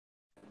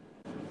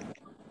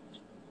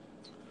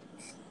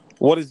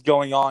What is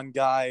going on,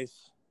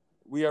 guys?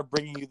 We are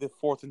bringing you the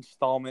fourth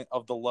installment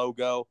of The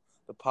Logo,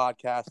 the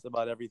podcast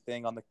about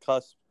everything on the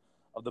cusp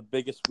of the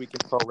biggest week in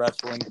pro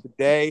wrestling.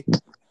 Today,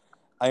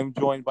 I am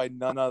joined by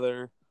none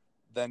other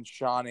than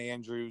Shawn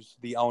Andrews,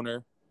 the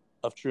owner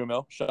of True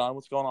Mill. Shawn,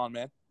 what's going on,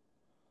 man?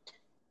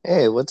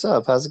 Hey, what's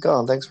up? How's it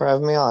going? Thanks for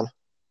having me on.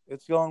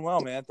 It's going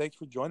well, man. Thanks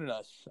for joining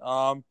us.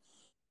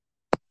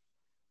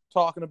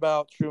 Talking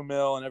about True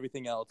Mill and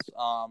everything else.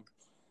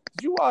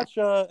 Did you watch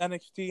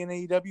NXT and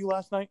AEW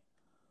last night?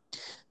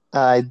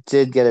 I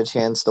did get a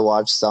chance to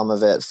watch some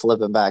of it,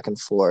 flipping back and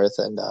forth.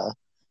 And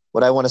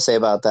what I want to say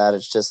about that,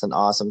 it's just an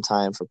awesome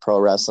time for pro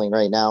wrestling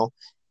right now.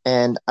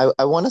 And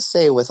I want to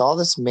say, with all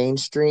this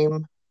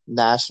mainstream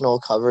national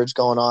coverage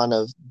going on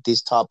of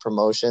these top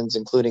promotions,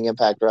 including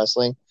Impact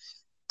Wrestling,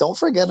 don't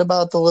forget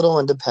about the little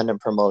independent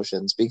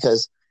promotions,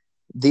 because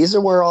these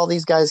are where all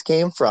these guys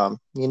came from.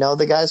 You know,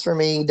 the guys from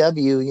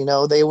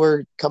AEW, they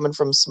were coming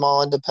from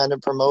small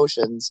independent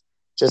promotions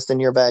just in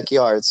your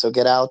backyard. So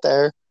get out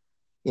there.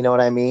 You know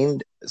what I mean?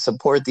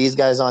 Support these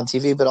guys on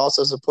TV, but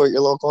also support your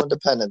local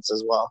independents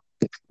as well.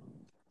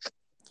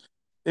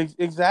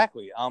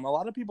 Exactly. A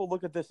lot of people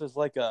look at this as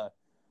like a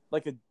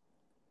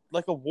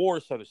war,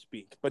 so to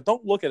speak, but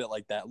don't look at it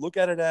like that. Look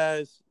at it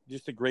as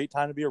just a great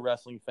time to be a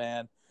wrestling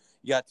fan.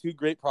 You got two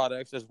great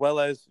products, as well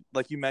as,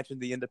 like you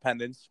mentioned, the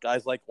independents,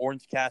 guys like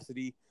Orange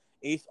Cassidy,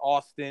 Ace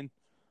Austin,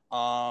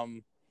 all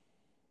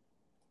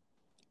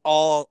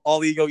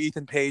ego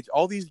Ethan Page.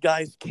 All these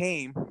guys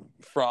came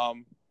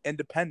from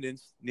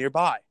independents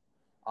nearby,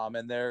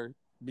 and they're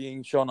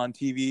being shown on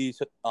TV,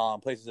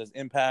 places as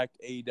Impact,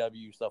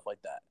 AEW, stuff like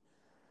that.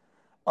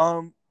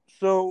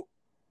 So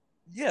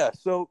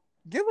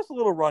give us a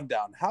little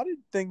rundown. How did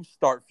things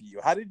start for you?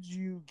 How did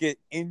you get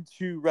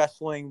into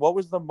wrestling? What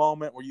was the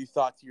moment where you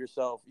thought to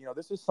yourself,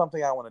 this is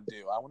something I want to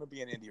do. I want to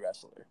be an indie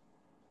wrestler.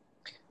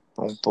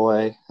 Oh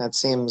boy, that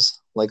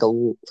seems like a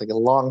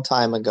long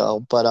time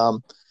ago.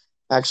 But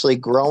actually,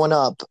 growing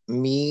up,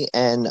 me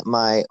and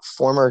my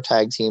former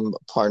tag team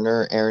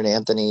partner Aaron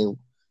Anthony,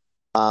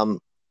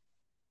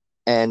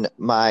 and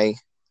my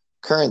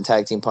current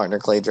tag team partner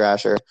Clay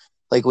Drasher,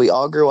 like, we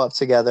all grew up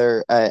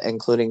together,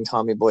 including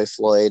Tommy Boy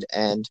Floyd,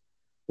 and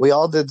we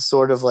all did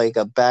sort of like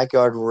a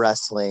backyard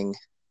wrestling.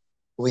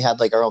 We had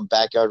like our own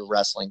backyard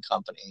wrestling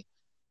company,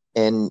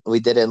 and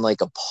we did it in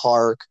like a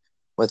park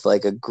with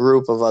like a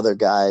group of other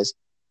guys,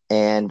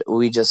 and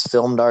we just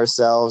filmed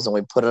ourselves and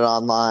we put it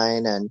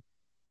online, and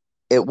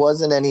it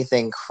wasn't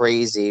anything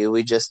crazy.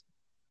 We just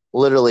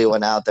literally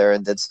went out there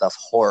and did stuff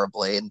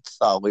horribly and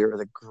thought we were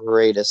the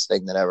greatest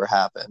thing that ever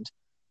happened.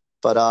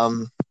 But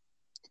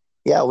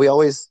yeah, we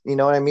always, you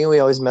know what I mean? We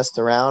always messed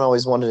around,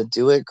 always wanted to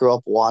do it, grew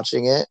up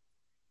watching it.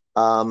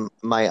 My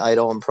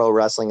idol in pro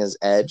wrestling is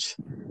Edge.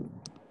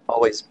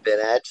 Always been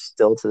Edge.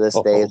 Still to this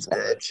day, it's Boy.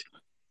 Edge.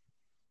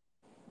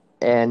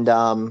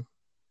 And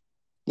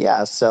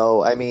yeah,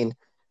 so I mean,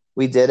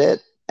 we did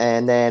it.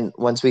 And then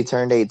once we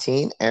turned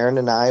 18, Aaron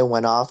and I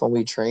went off and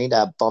we trained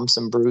at Bumps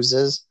and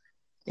Bruises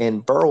in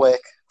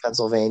Berwick,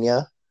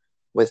 Pennsylvania,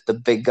 with the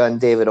big gun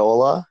David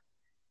Ola.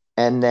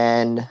 And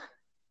then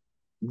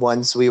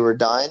once we were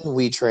done,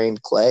 we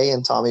trained Clay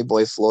and Tommy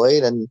Boy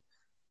Floyd, and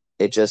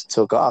it just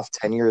took off.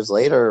 10 years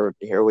later,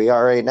 here we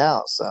are right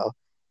now. So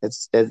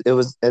it's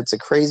a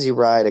crazy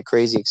ride, a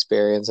crazy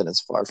experience, and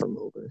it's far from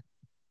over.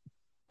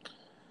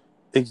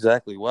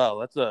 Exactly.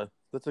 Wow, that's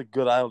a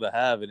good idol to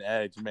have, an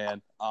Edge,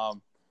 man.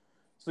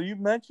 So you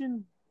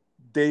mentioned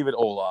David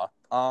Ola.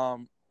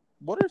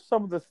 What are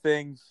some of the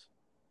things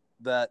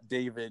that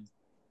David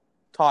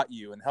taught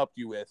you and helped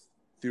you with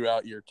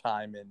throughout your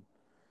time in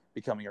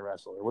becoming a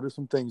wrestler? What are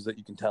some things that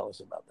you can tell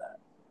us about that?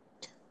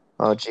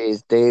 Oh,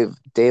 geez,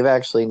 Dave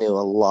actually knew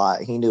a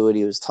lot. He knew what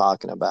he was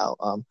talking about.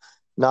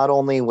 Not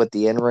only with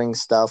the in-ring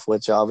stuff,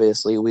 which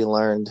obviously we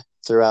learned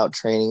throughout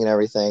training and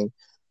everything,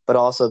 but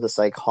also the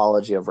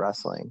psychology of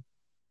wrestling.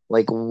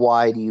 Like,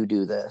 why do you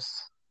do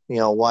this?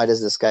 Why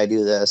does this guy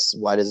do this?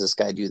 Why does this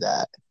guy do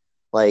that?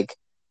 Like,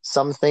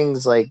 some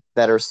things like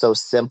that are so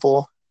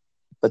simple,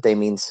 but they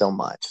mean so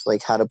much.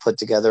 Like how to put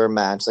together a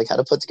match, like how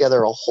to put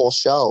together a whole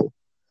show,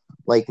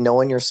 like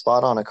knowing your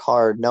spot on a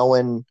card,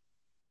 knowing,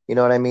 you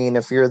know what I mean?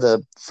 If you're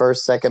the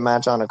first, second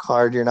match on a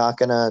card, you're not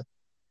going to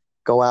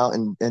go out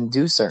and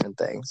do certain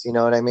things. You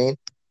know what I mean?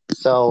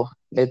 So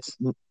it's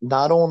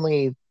not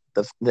only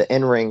the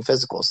in-ring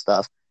physical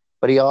stuff,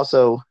 but he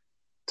also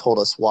told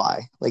us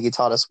why. Like, he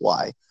taught us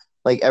why.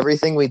 Like,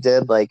 everything we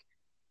did, like,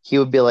 he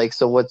would be like,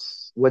 so what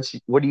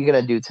are you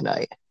going to do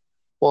tonight?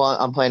 Well,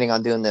 I'm planning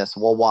on doing this.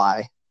 Well,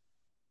 why?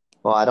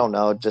 Well, I don't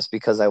know, just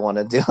because I want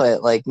to do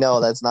it. Like, no,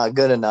 that's not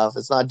good enough.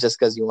 It's not just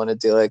because you want to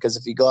do it, because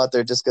if you go out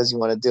there just because you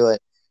want to do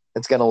it,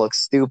 it's going to look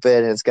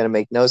stupid and it's going to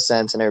make no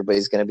sense and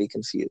everybody's going to be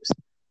confused.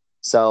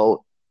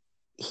 So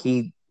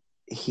he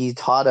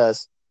taught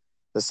us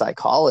the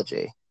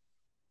psychology.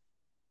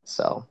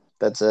 So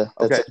that's a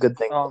good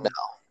thing to know.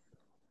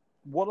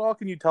 What all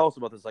can you tell us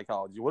about the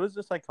psychology? What does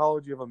the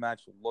psychology of a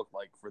match look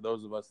like for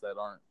those of us that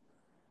aren't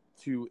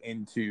too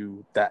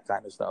into that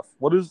kind of stuff?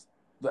 What does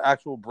the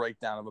actual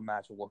breakdown of a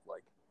match look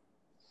like?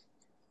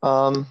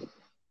 Um,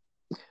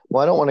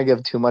 well, I don't want to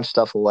give too much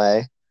stuff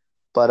away,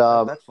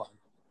 but That's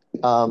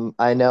fine.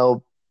 I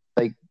know,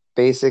 like,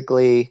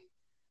 basically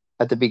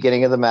at the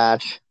beginning of the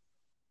match,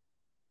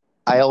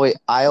 I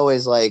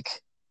always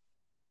like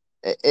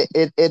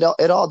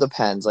it all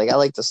depends. Like, I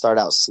like to start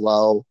out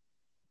slow,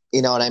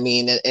 you know what I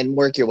mean, and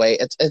work your way.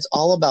 It's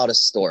all about a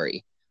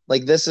story.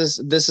 Like, this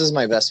is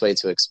my best way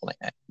to explain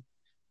it.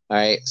 All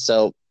right,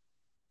 so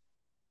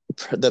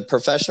the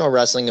professional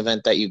wrestling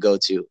event that you go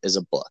to is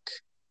a book.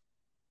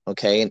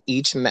 Okay, and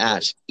each Right.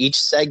 match, each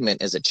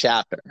segment is a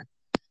chapter.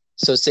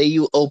 So say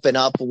you open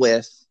up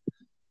with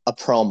a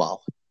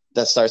promo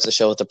that starts the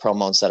show with a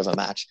promo instead of a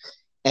match,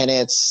 and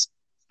it's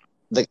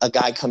a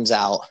guy comes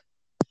out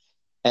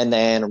and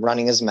then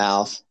running his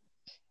mouth,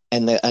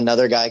 and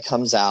another guy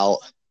comes out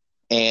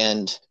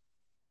and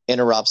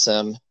interrupts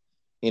him.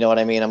 You know what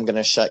I mean? I'm going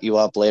to shut you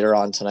up later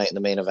on tonight in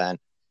the main event.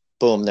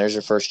 Boom, there's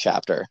your first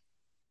chapter.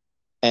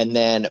 And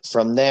then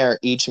from there,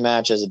 each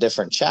match is a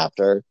different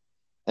chapter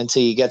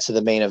until you get to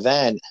the main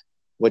event,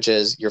 which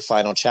is your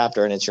final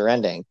chapter and it's your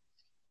ending.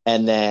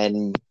 And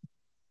then,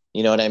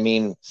 you know what I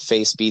mean?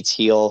 Face beats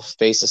heel,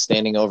 face is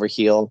standing over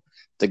heel.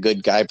 The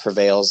good guy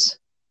prevails.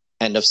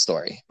 End of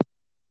story.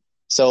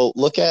 So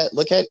look at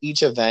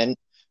each event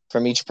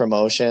from each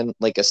promotion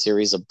like a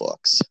series of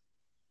books.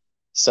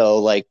 So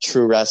like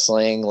True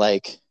Wrestling,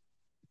 like,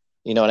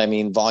 you know what I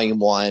mean, volume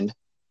 1,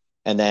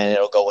 and then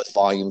it'll go with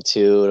volume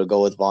 2, it'll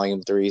go with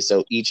volume 3.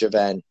 So each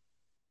event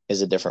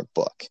is a different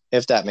book,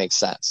 if that makes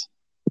sense.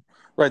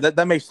 Right.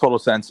 That makes total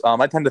sense.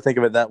 I tend to think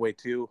of it that way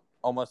too,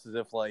 almost as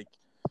if like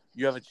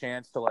you have a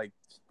chance to like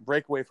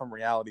break away from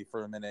reality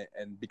for a minute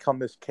and become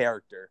this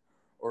character,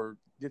 or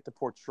get to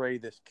portray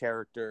this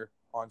character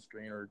on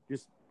screen, or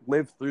just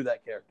live through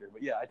that character.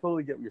 But yeah, I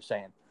totally get what you're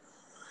saying.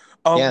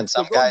 Yeah, and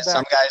So going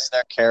some back, guys,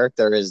 their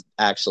character is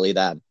actually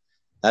them.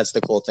 That's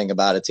the cool thing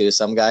about it too.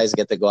 Some guys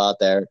get to go out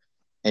there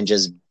and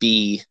just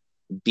be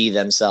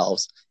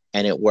themselves,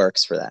 and it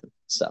works for them.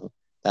 So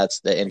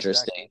that's the exactly.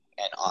 interesting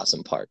and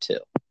awesome part too.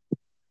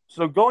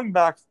 So going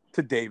back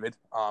to David,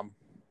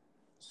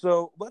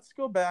 so let's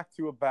go back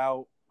to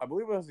about, I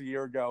believe it was a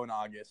year ago in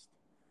August.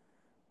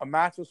 A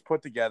match was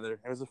put together.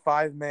 It was a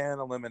 5-man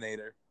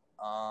eliminator,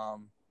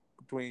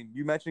 between,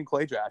 you mentioned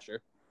Clay Drasher.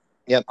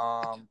 Yep.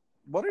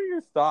 What are your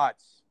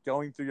thoughts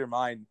going through your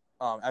mind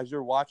as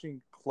you're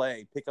watching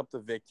Clay pick up the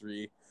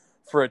victory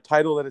for a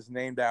title that is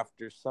named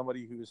after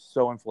somebody who is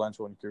so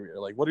influential in your career?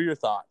 Like, what are your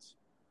thoughts?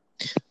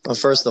 Well,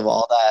 first of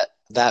all,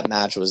 that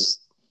match was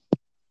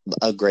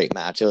a great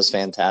match. It was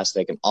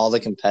fantastic, and all the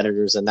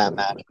competitors in that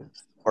match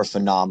were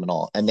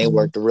phenomenal, and they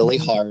worked really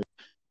hard.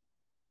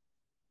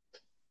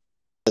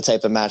 The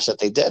type of match that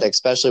they did,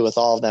 especially with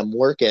all of them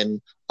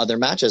working other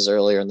matches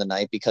earlier in the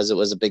night because it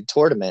was a big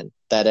tournament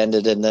that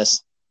ended in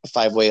this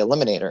 5-way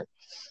eliminator.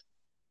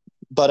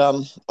 But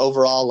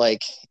overall,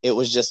 like, it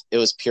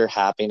was pure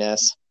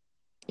happiness.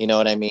 You know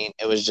what I mean?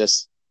 It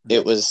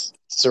was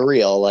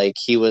surreal. Like,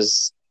 he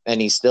was, and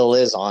he still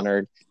is,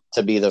 honored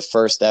to be the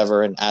first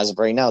ever, and as of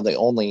right now, the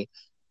only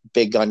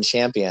big gun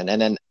champion.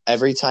 And then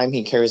every time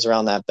he carries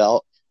around that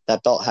belt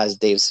has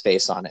Dave's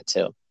face on it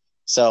too.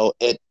 So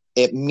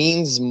it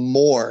means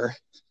more,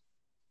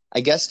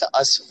 I guess, to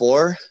us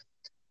four.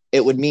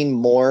 It would mean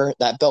more.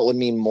 That belt would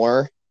mean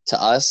more to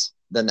us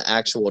than the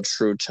actual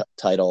true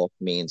title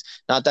means.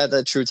 Not that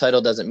the true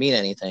title doesn't mean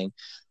anything,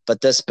 but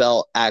this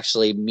belt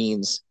actually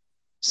means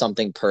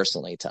something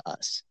personally to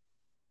us.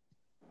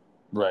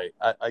 Right.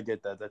 I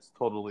get that. That's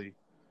totally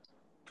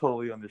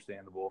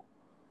understandable.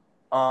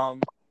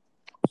 Um,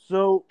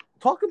 so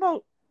talk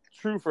about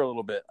True for a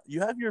little bit.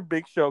 You have your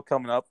big show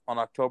coming up on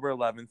October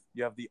 11th.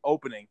 You have the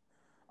opening.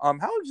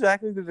 How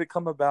exactly did it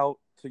come about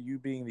to you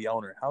being the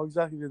owner? How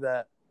exactly did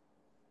that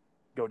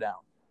go down?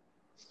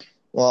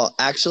 Well,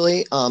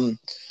 actually,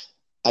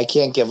 I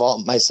can't give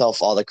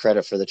myself all the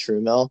credit for the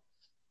True Mill.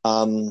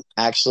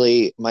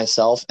 Actually,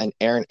 myself and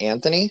Aaron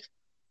Anthony,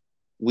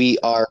 we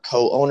are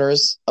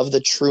co-owners of the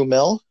True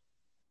Mill.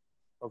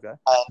 Okay.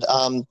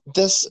 And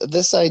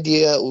this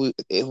idea,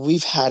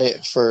 we've had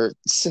it for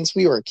since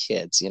we were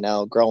kids,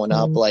 growing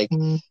up, like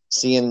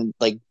seeing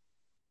like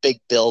big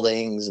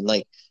buildings and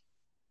like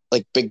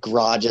big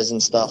garages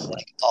and stuff.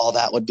 Like, oh,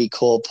 that would be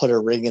cool. Put a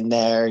ring in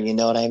there, you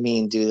know what I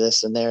mean? Do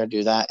this in there,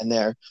 do that in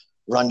there,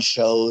 run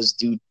shows,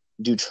 do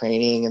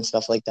training and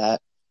stuff like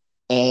that.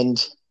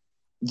 And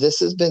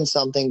this has been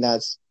something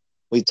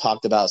we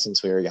talked about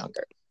since we were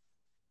younger,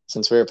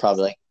 since we were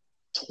probably like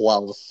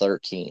 12,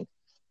 13.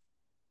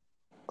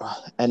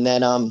 And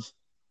then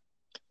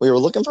we were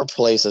looking for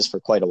places for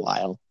quite a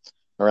while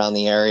around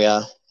the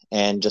area,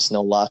 and just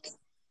no luck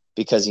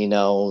because,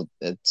 a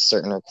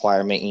certain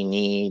requirement you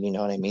need, you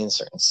know what I mean?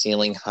 Certain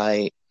ceiling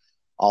height,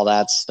 all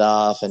that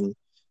stuff. And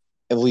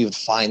we would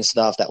find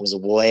stuff that was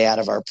way out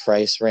of our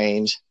price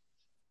range.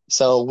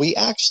 So we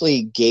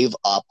actually gave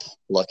up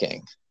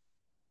looking.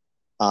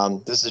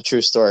 This is a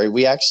true story.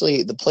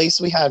 The place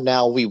we have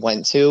now, we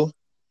went to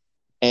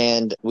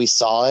and we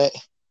saw it,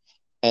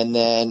 and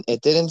then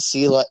it didn't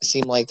seem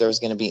like there was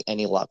going to be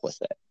any luck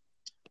with it.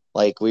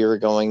 Like, we were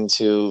going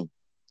to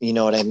you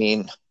know what I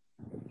mean?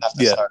 Have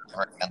to Yeah. start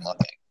over again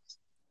looking.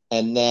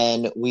 And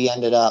then we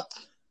ended up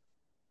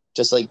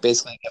just like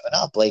basically giving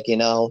up. Like,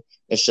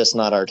 it's just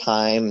not our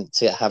time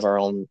to have our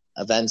own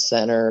event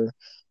center,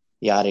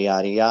 yada,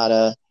 yada,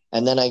 yada.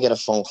 And then I get a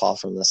phone call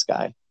from this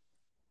guy.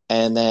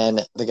 And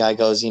then the guy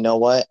goes, you know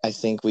what? I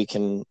think we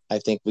can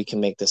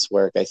make this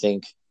work. I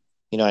think,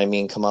 you know what I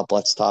mean? Come up,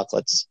 let's talk,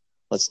 let's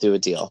do a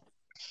deal.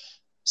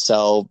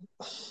 So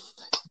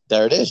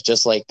there it is,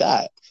 just like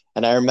that.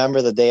 And I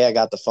remember the day I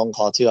got the phone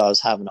call too, I was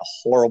having a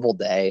horrible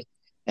day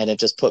and it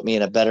just put me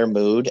in a better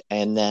mood.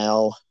 And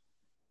now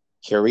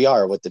here we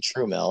are with the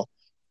True Mill.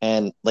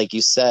 And like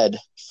you said,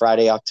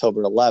 Friday,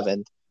 October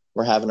 11th,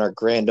 we're having our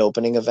grand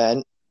opening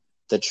event,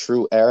 the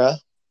True Era.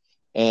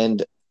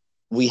 And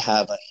we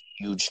have a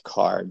huge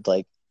card.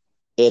 Like,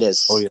 it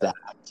is Oh yeah.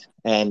 stacked.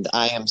 And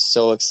I am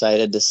so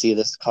excited to see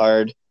this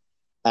card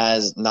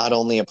as not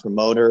only a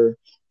promoter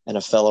and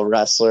a fellow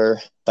wrestler,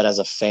 but as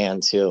a fan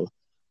too.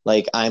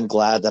 Like, I'm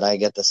glad that I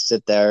get to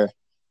sit there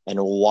and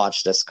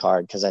watch this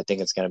card because I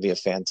think it's going to be a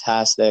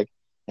fantastic.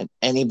 And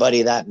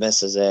anybody that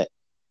misses it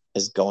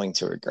is going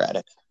to regret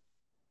it.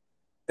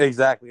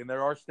 Exactly, and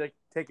there are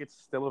tickets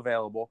still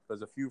available.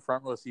 There's a few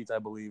front row seats, I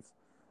believe.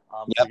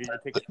 So Yep. get your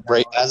tickets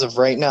Right. now. As of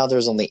right now,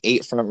 there's only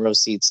 8 front row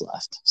seats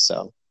left.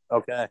 So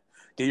Okay,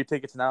 get your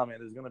tickets now, man.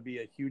 There's going to be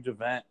a huge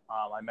event.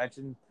 I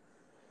mentioned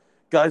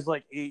guys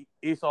like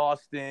Ace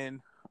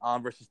Austin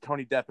versus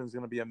Tony Deppen is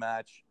going to be a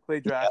match.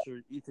 Clay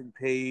Drasher, Ethan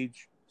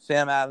Page,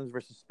 Sam Adams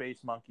versus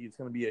Space Monkey. It's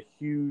going to be a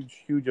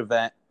huge, huge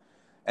event.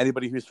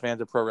 Anybody who's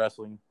fans of pro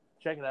wrestling,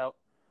 check it out.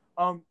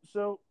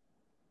 So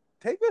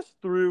take us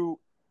through.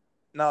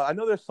 Now, I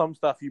know there's some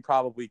stuff you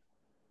probably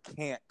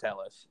can't tell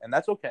us, and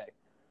that's okay.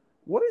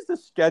 What is the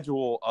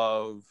schedule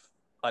of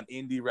an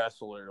indie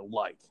wrestler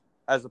like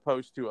as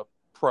opposed to a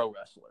pro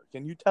wrestler?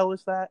 Can you tell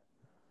us that?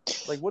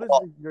 Like, what is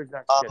your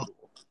exact schedule?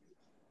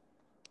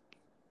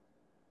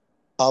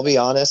 I'll be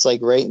honest,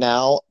 like right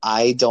now,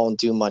 I don't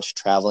do much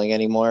traveling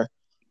anymore.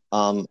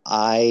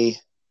 The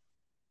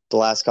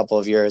last couple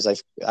of years,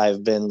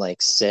 I've been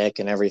like sick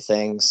and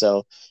everything.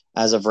 So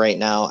as of right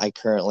now, I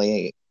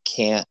currently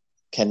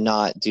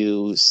cannot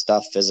do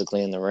stuff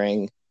physically in the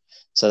ring.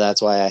 So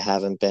that's why I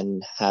haven't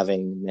been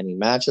having many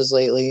matches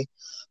lately.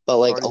 But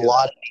like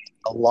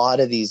a lot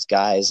of these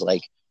guys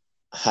like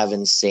have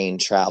insane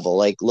travel.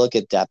 Like look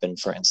at Deppen,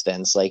 for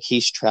instance. Like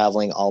he's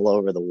traveling all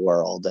over the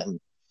world and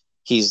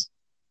he's,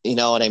 you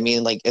know what I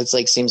mean? Like it's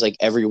like seems like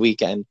every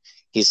weekend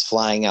he's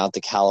flying out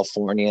to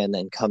California and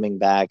then coming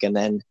back and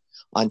then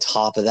on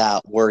top of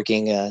that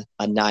working a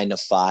 9 to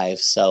 5.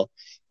 So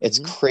it's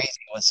crazy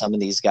what some of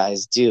these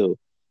guys do.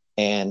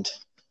 And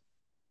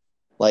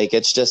like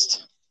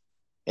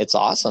it's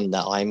awesome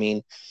though. I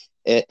mean,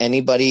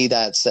 anybody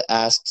that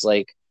asks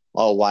like,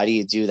 oh, why do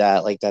you do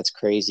that? Like, that's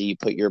crazy. You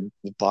put your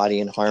body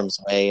in harm's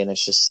way and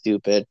it's just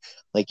stupid.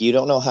 Like, you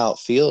don't know how it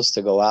feels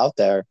to go out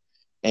there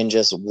and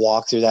just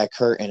walk through that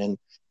curtain and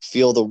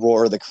feel the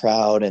roar of the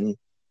crowd. And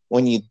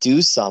when you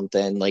do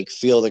something, like,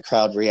 feel the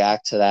crowd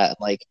react to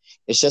that. Like,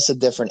 it's just a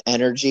different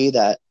energy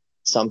that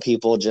some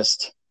people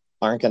just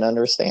aren't going to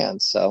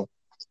understand. So,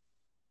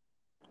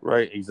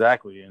 Right,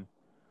 exactly. And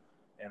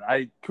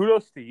I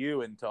kudos to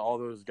you and to all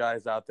those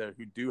guys out there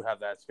who do have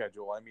that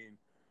schedule. I mean,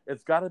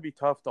 it's got to be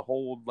tough to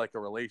hold like a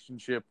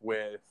relationship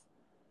with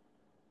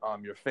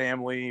your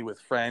family, with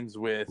friends,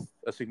 with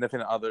a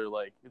significant other.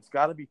 Like it's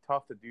got to be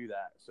tough to do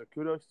that. So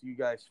kudos to you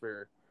guys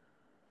for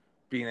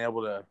being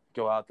able to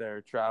go out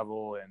there,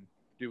 travel, and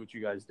do what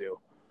you guys do.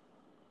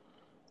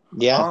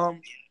 yeah.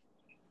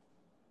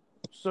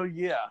 So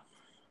yeah.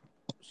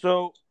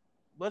 So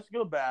let's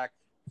go back.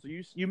 So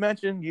you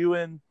mentioned you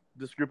and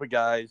this group of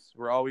guys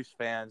were always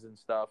fans and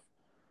stuff.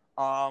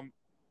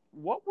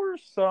 What were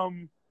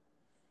some,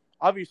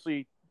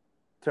 obviously,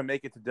 to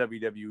make it to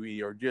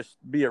WWE or just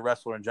be a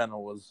wrestler in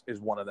general is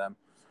one of them.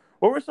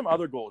 What were some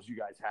other goals you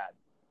guys had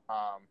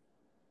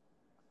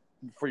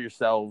for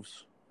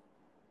yourselves?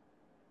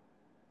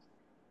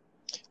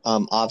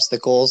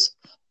 Obstacles.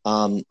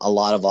 A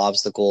lot of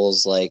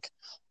obstacles, like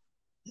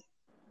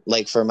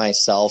for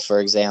myself,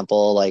 for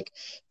example, like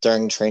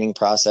during training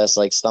process,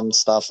 like some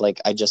stuff, like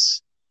I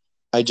just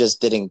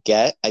didn't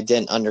get. I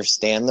didn't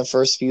understand the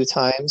first few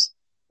times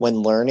when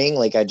learning.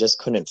 Like I just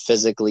couldn't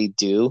physically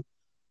do.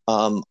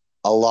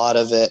 A lot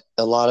of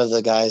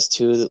the guys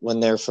too, when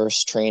they're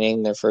first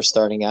training, they're first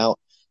starting out,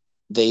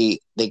 they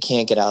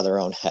can't get out of their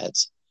own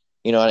heads.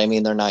 You know what I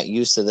mean? They're not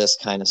used to this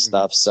kind of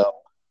stuff, so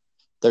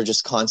they're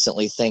just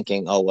constantly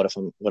thinking, "Oh, what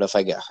if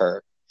I get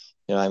hurt?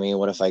 You know what I mean?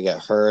 What if I get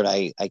hurt?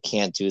 I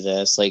can't do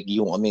this. Like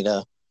you want me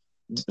to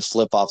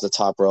flip off the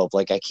top rope?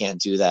 Like I can't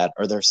do that,"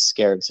 or they're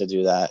scared to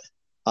do that.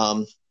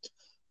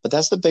 But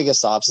that's the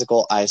biggest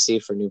obstacle I see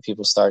for new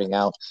people starting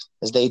out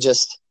is they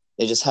just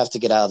have to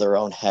get out of their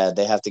own head.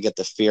 They have to get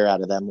the fear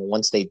out of them. And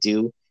once they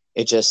do,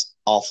 it just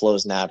all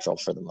flows natural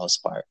for the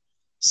most part.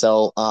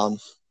 So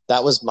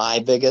that was my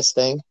biggest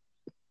thing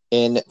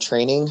in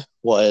training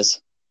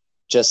was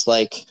just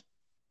like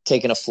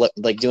taking a flip,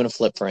 like doing a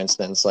flip, for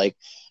instance. Like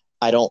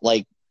I don't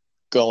like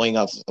going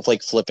up,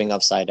 like flipping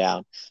upside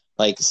down.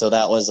 Like, so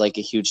that was like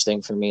a huge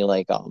thing for me.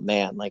 Like, oh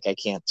man, like I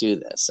can't do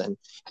this, and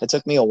it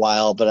took me a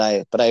while, but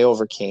I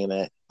overcame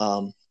it.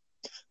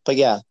 But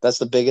yeah, that's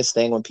the biggest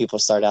thing when people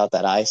start out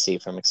that I see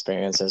from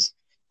experiences.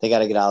 They got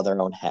to get out of their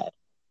own head.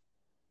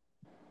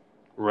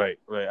 Right,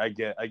 right. I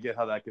get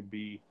how that could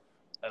be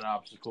an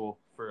obstacle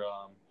for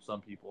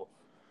some people.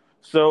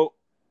 So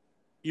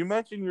you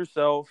mentioned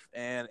yourself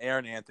and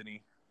Aaron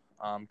Anthony.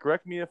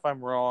 Correct me if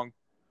I'm wrong.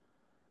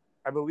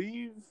 I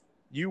believe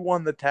you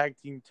won the tag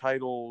team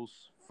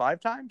titles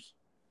 5 times.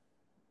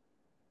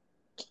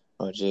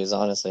 Oh, geez,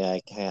 honestly,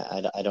 I can't.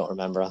 I don't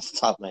remember off the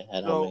top of my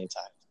head how So many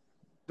times.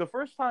 the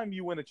first time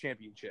you win a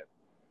championship,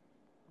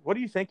 what are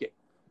you thinking?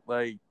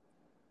 Like,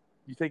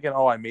 you thinking,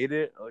 "Oh, I made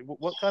it." Like,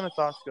 what kind of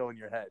thoughts go in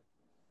your head?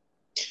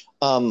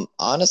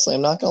 Honestly,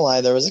 I'm not gonna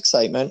lie. There was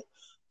excitement.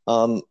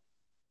 Um,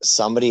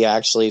 Somebody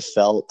actually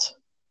felt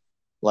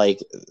like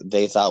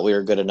they thought we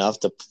were good enough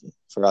to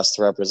for us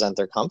to represent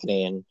their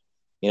company, and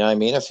you know, what I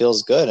mean, it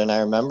feels good. And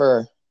I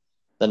remember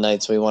the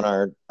nights we won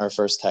our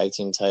first tag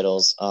team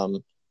titles.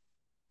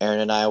 Aaron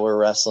and I were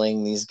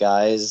wrestling these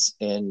guys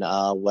in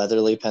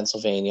Weatherly,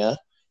 Pennsylvania,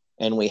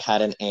 and we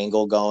had an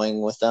angle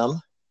going with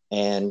them,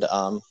 and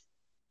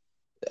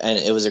and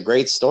it was a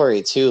great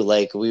story too.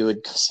 Like we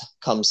would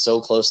come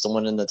so close to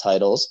winning the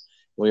titles.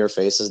 We were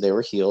faces, they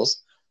were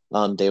heels.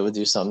 They would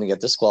do something to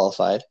get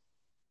disqualified.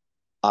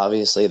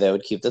 Obviously, they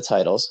would keep the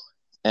titles,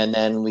 and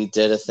then we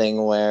did a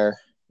thing where,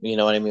 you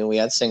know what I mean. We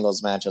had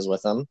singles matches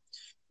with them.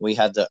 We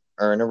had to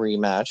earn a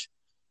rematch,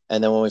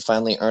 and then when we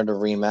finally earned a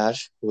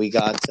rematch, we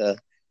got to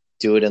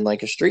do it in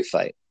like a street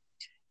fight.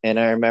 And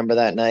I remember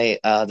that night,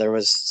 there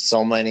was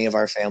so many of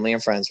our family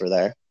and friends were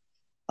there.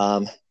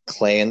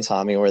 Clay and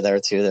Tommy were there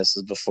too. This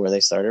was before they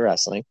started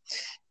wrestling.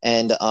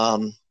 And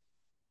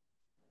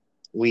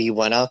we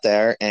went out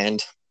there and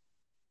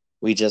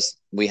we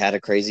had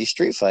a crazy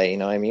street fight. You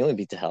know what I mean? We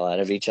beat the hell out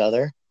of each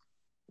other.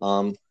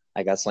 I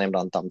got slammed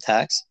on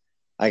thumbtacks.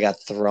 I got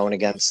thrown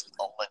against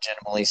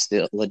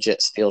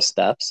legit steel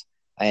steps.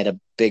 I had a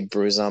big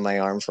bruise on my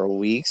arm for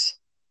weeks.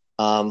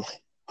 Um,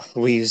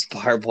 we used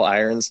barbed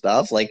wire and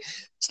stuff, like Wow.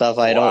 stuff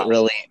I don't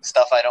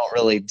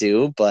really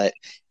do, but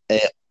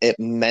it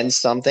meant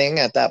something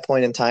at that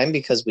point in time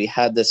because we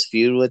had this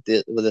feud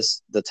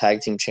the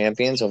tag team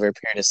champions over a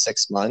period of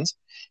 6 months,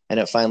 and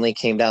it finally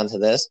came down to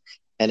this,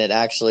 and it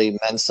actually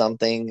meant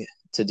something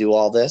to do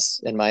all this,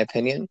 in my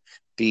opinion,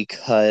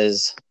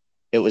 because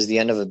it was the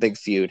end of a big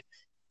feud,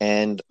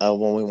 and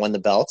when we won the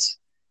belts,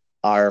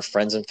 our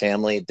friends and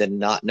family did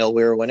not know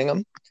we were winning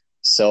them,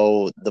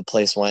 so the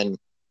place went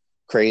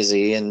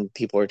crazy and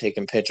people were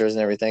taking pictures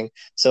and everything.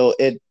 So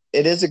it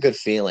is a good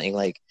feeling.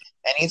 Like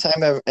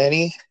anytime a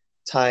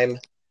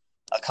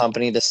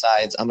company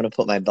decides I'm going to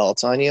put my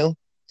belts on you,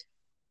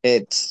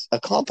 it's a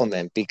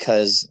compliment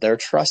because they're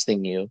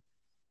trusting you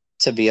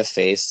to be a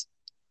face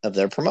of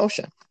their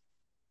promotion.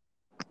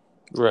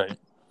 Right.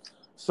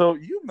 So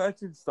you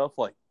mentioned stuff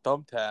like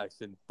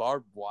thumbtacks and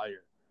barbed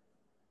wire.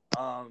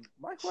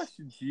 My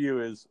question to you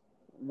is,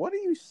 what do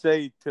you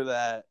say to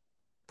that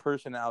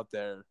person out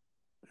there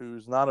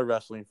who's not a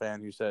wrestling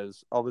fan who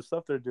says, "Oh, the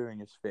stuff they're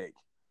doing is fake"?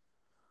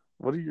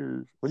 What do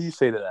you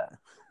say to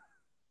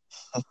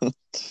that?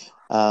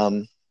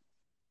 Um,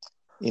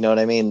 you know what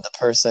I mean? The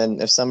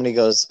person, if somebody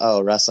goes,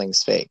 "Oh,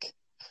 wrestling's fake,"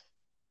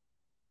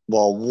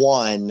 well,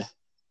 one,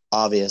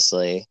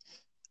 obviously,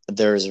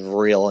 there's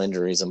real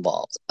injuries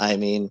involved. I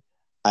mean,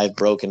 I've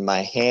broken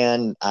my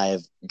hand.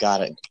 I've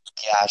got a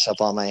gash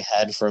up on my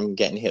head from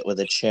getting hit with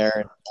a chair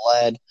and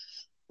bled.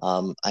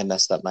 I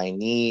messed up my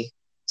knee.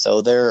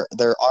 So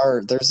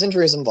there's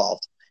injuries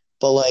involved.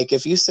 But like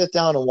if you sit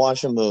down and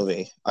watch a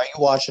movie, are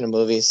you watching a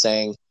movie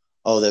saying,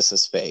 "Oh, this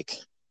is fake"?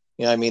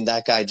 You know what I mean?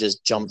 That guy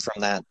just jumped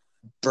from that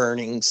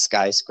burning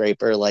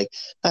skyscraper. Like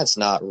that's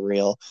not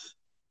real.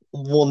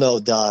 Well,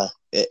 no, duh.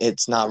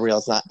 It's not real.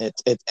 It's not.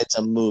 It's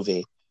a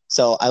movie.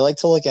 So I like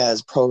to look at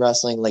as pro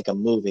wrestling like a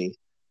movie.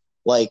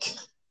 Like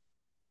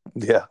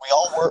Yeah.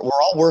 we're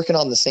all working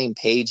on the same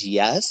page,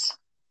 yes,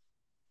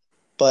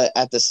 but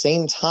at the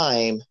same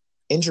time,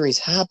 injuries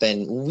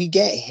happen. We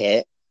get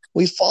hit.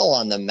 We fall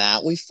on the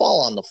mat. We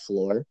fall on the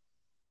floor.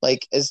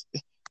 Like,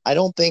 I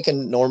don't think a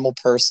normal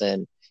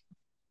person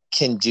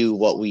can do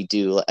what we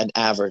do. An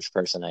average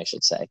person, I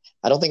should say.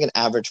 I don't think an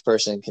average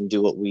person can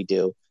do what we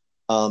do.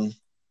 Um,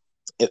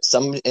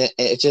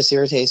 it just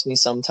irritates me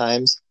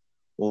sometimes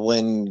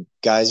when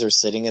guys are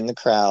sitting in the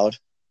crowd.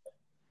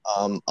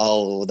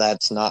 Oh,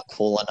 that's not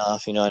cool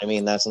enough. You know what I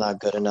mean? That's not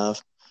good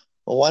enough.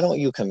 Well, why don't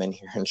you come in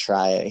here and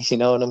try it? You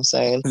know what I'm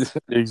saying?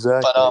 But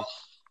Exactly.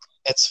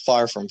 it's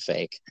far from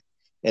fake.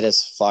 It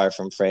is far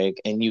from fake.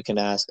 And you can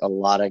ask a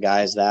lot of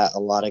guys that. A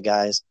lot of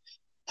guys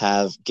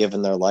have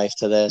given their life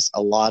to this.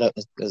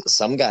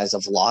 Some guys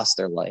have lost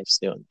their lives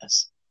doing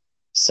this.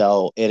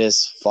 So it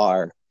is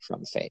far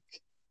from fake.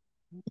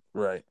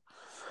 Right.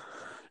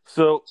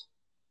 So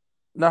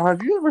now,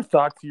 have you ever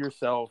thought to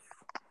yourself,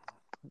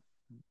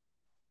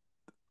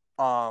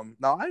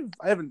 now I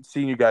haven't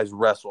seen you guys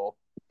wrestle.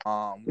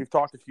 We've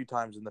talked a few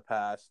times in the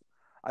past.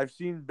 I've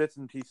seen bits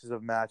and pieces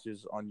of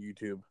matches on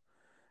YouTube,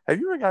 Have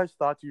you ever guys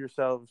thought to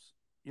yourselves,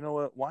 you know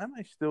what? Why am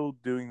I still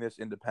doing this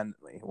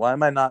independently? Why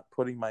am I not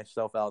putting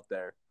myself out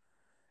there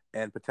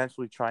and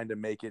potentially trying to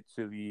make it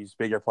to these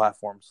bigger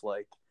platforms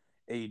like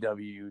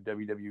AEW,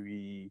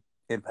 WWE,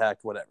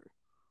 Impact, whatever?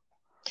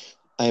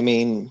 I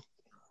mean,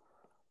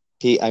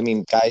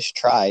 guys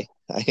try.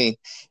 I mean,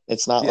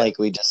 it's not Yeah, like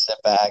we just sit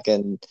back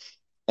and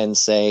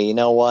say, you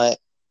know what,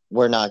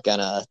 we're not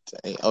gonna,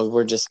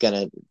 we're just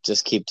gonna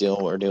just keep doing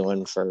what we're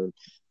doing for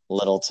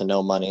little to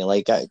no money.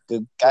 Like right,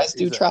 guys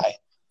do exactly. try.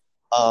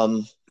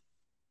 Um,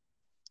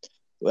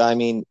 I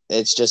mean,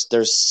 it's just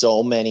there's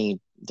so many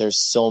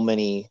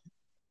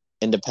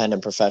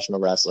independent professional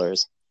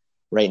wrestlers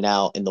right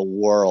now in the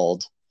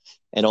world,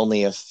 and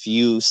only a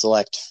few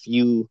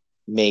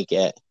make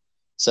it.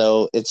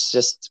 So it's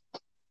just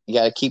you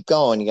got to keep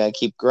going, you got to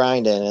keep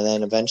grinding, and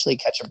then eventually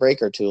catch a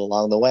break or two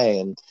along the way.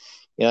 And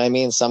you know what I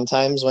mean?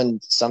 Sometimes when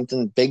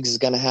something big is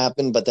going to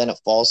happen, but then it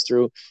falls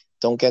through,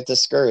 don't get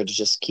discouraged.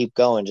 Just keep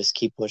going, just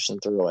keep pushing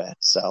through it.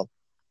 So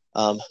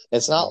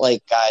it's not Mhm.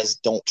 like guys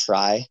don't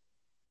try.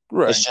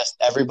 It's Right. just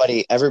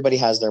everybody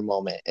has their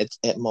moment.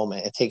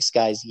 It takes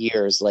guys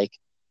years, like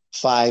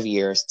 5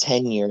 years,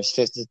 10 years,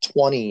 50,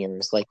 20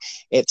 years. Like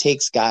it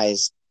takes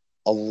guys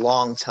a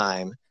long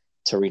time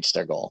to reach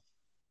their goal.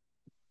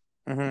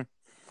 Mm-hmm.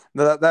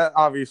 That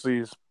obviously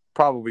is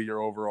probably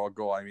your overall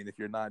goal. I mean, if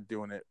you're not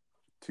doing it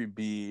to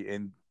be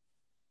in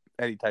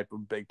any type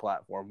of big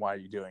platform, why are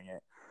you doing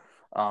it?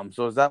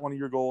 So is that one of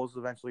your goals,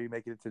 eventually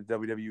making it to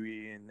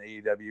WWE and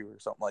AEW or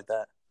something like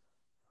that?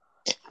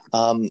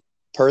 Um,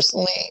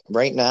 Personally,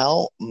 right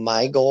now,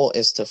 my goal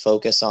is to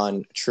focus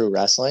on true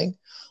wrestling.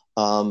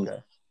 Um,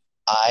 Okay.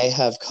 I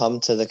have come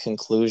to the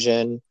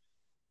conclusion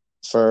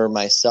for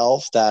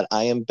myself that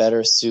I am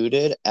better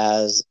suited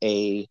as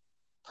a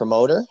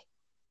promoter,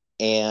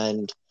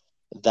 and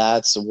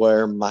that's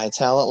where my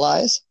talent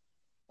lies.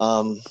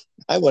 Um,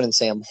 I wouldn't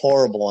say I'm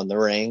horrible in the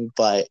ring,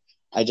 but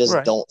I just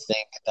Right. don't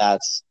think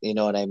that's, you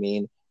know what I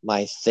mean,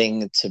 my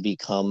thing to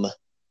become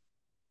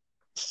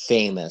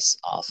famous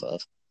off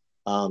of.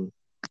 Um,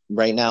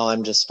 right now,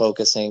 I'm just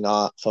focusing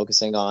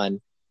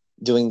on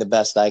doing the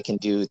best I can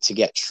do to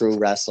get true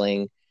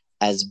wrestling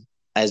as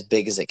as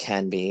big as it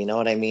can be. You know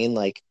what I mean?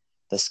 Like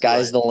the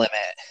sky's Right. the limit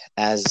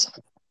as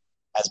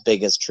as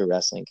big as true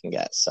wrestling can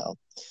get. So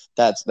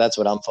that's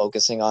what I'm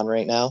focusing on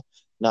right now.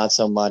 Not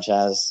so much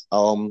as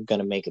I'm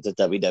gonna make it to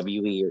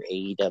WWE or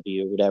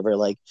AEW or whatever.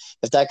 Like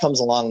if that comes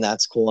along,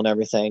 that's cool and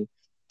everything.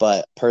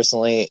 But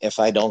personally, if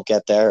I don't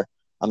get there,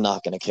 I'm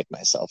not gonna kick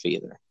myself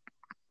either.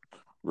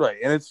 Right.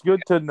 And it's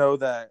good to know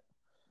that,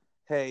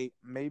 hey,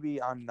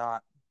 maybe I'm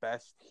not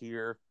best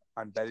here.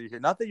 I'm better here.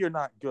 Not that you're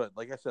not good.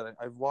 Like I said,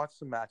 I've watched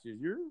some matches.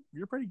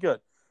 You're pretty good,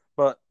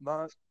 but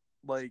not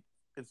like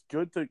it's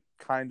good to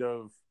kind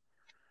of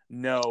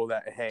know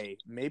that, hey,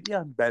 maybe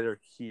I'm better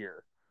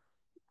here.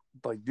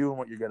 Like doing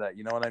what you're good at.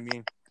 You know what I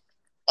mean?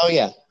 Oh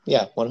yeah,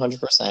 yeah,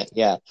 100%.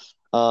 Yeah.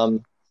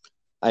 Um,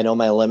 I know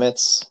my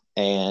limits,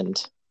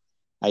 and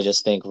I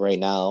just think right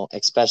now,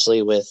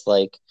 especially with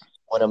like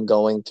what I'm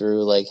going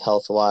through, like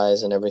health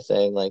wise and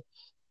everything, like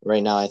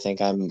right now, I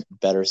think I'm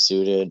better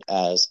suited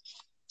as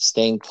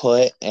staying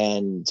put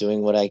and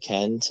doing what I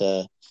can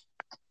to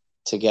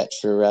get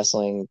true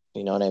wrestling.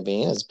 You know what I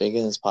mean? As big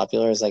and as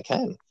popular as I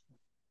can.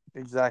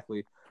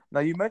 Exactly. Now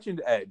you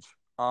mentioned Edge.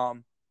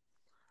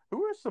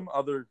 Who are some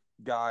other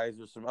guys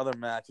or some other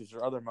matches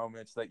or other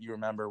moments that you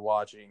remember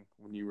watching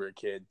when you were a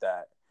kid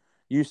that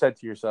you said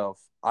to yourself,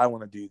 "I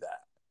want to do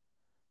that."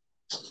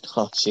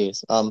 Oh,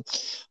 jeez.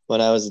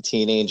 When I was a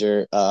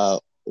teenager,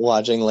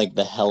 watching like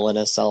the Hell in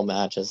a Cell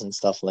matches and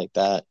stuff like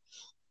that,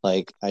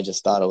 like I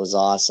just thought it was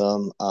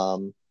awesome.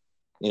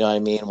 You know what I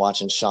mean?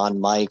 Watching Shawn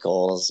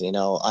Michaels, you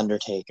know,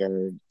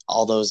 Undertaker,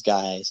 all those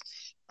guys.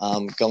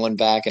 Going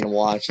back and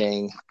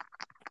watching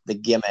the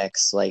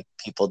gimmicks like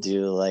people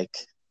do, like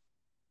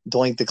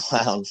Doink the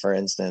Clown, for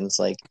instance,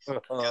 like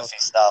goofy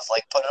stuff,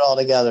 like put it all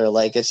together.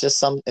 Like it's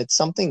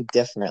something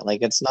different.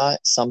 Like it's not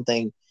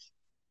something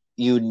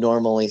you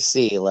normally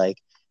see. Like,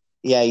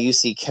 yeah, you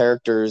see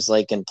characters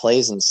like in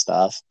plays and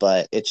stuff,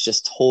 but it's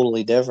just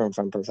totally different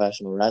from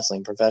professional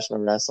wrestling. Professional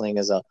wrestling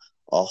is a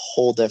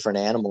whole different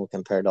animal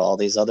compared to all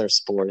these other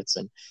sports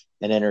and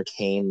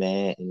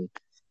entertainment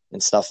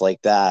and stuff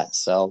like that.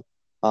 So,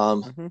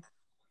 Mm-hmm.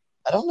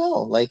 I don't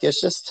know. Like,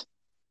 it's just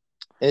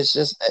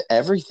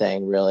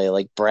everything really.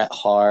 Like Bret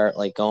Hart,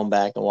 like going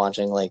back and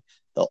watching like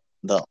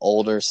the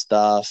older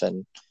stuff,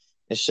 and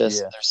it's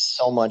just Yeah, there's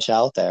so much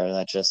out there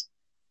that just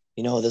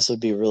this would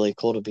be really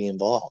cool to be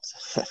involved.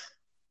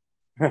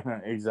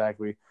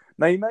 exactly.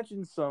 Now you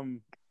mentioned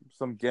some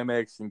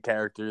gimmicks and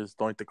characters: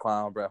 Doink the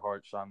Clown, Bret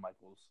Hart, Shawn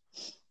Michaels.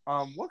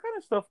 What kind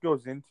of stuff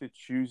goes into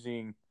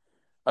choosing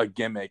a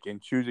gimmick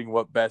and choosing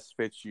what best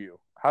fits you?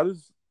 How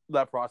does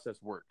that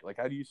process work? Like,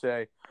 how do you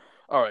say,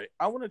 all right,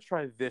 I want to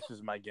try this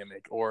as my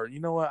gimmick, or you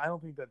know what, I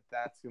don't think that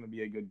that's going to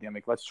be a good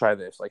gimmick. Let's try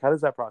this. Like, how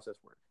does that process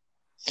work?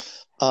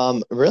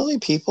 Really,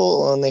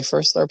 people when they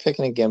first start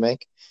picking a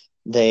gimmick,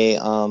 they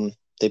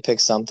pick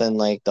something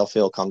like they'll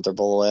feel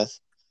comfortable with.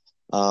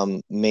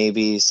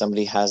 Maybe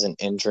somebody has an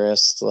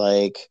interest,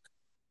 like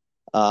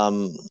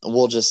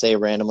We'll just say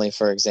randomly,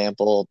 for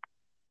example,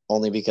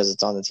 only because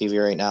it's on the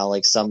TV right now,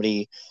 like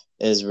somebody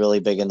is really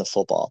big into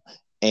football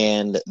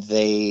and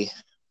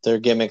their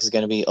gimmick is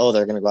going to be, oh,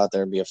 they're going to go out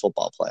there and be a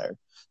football player.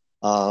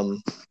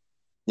 Um,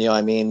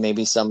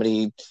 maybe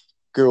somebody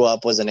grew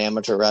up, was an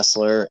amateur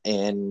wrestler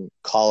in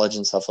college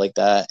and stuff like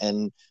that.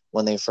 And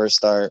when they first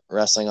start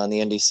wrestling on the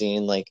indie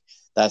scene, like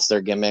that's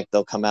their gimmick.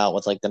 They'll come out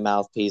with like the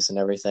mouthpiece and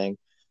everything.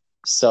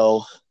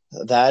 So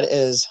that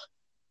is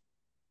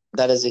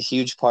a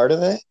huge part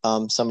of it.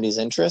 Somebody's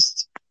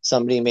interest.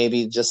 Somebody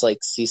maybe just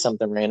like see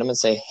something random and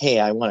say, hey,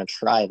 I want to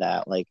try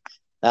that. Like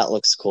that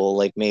looks cool.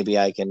 Like maybe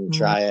I can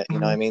try it. You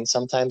know what I mean?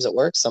 Sometimes it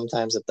works,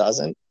 sometimes it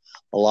doesn't.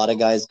 A lot of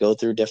guys go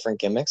through different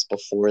gimmicks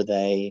before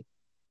they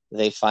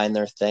find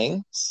their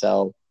thing.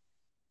 So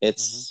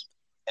it's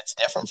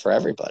different for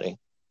everybody.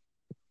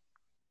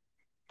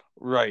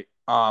 Right.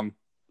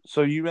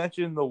 So you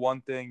mentioned the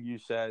one thing you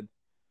said,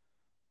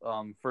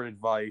 for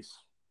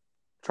advice,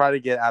 try to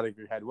get out of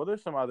your head. What are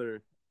some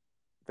other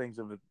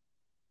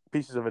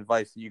pieces of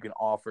advice that you can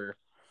offer,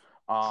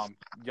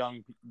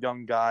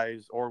 young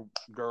guys or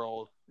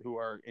girls who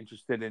are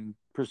interested in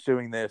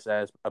pursuing this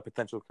as a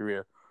potential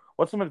career?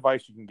 What's some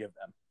advice you can give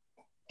them?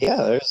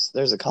 Yeah,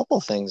 there's a couple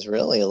things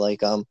really.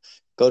 Like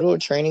go to a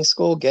training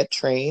school, get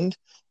trained.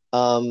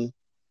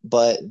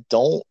 But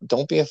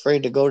don't be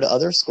afraid to go to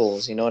other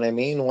schools. You know what I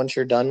mean? Once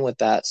you're done with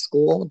that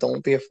school,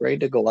 don't be afraid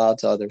to go out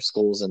to other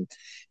schools and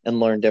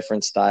learn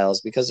different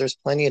styles, because there's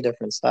plenty of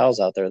different styles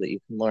out there that you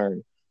can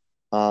learn.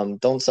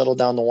 Don't settle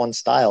down to one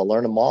style,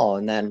 learn them all.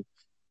 And then,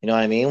 you know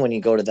what I mean? When you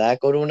go to that,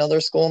 go to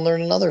another school and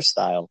learn another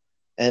style.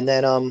 And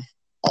then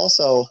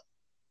also,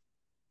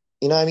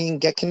 you know what I mean,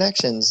 get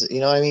connections.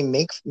 You know what I mean?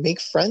 Make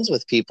friends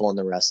with people in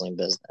the wrestling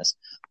business.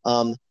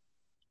 Um,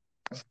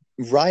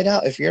 ride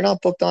out, if you're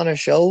not booked on a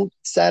show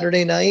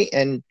Saturday night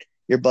and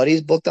your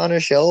buddy's booked on a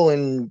show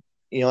in,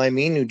 you know what I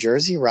mean, New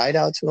Jersey, ride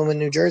out to him in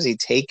New Jersey.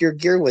 Take your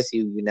gear with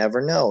you. You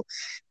never know.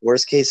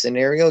 Worst case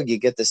scenario, you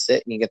get to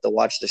sit and you get to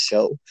watch the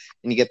show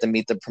and you get to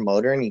meet the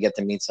promoter and you get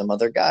to meet some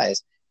other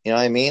guys. You know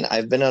what I mean?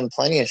 I've been on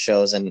plenty of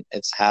shows and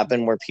it's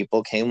happened where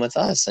people came with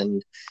us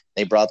and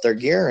they brought their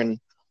gear and,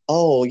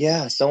 oh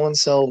yeah, so and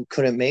so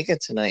couldn't make it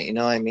tonight. You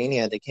know what I mean? He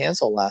had to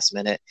cancel last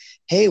minute.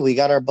 Hey, we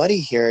got our buddy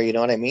here. You know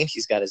what I mean?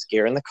 He's got his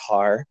gear in the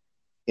car.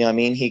 You know what I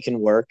mean? He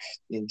can work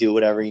and do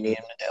whatever you need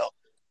him to do.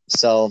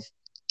 So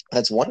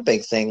that's one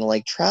big thing.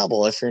 Like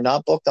travel. If you're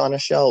not booked on a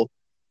show,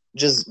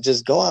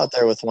 just go out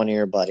there with one of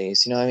your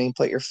buddies. You know what I mean?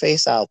 Put your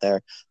face out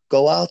there.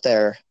 Go out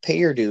there, pay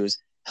your dues,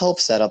 help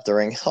set up the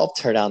ring, help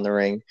tear down the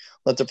ring.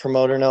 Let the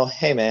promoter know,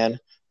 hey man,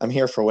 I'm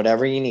here for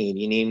whatever you need.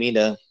 You need me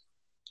to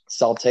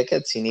sell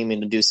tickets, you need me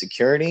to do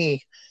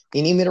security,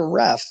 you need me to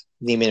ref,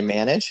 you need me to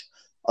manage,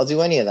 I'll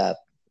do any of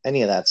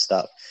that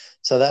stuff.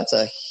 So that's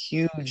a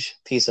huge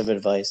piece of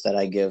advice that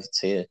I give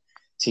to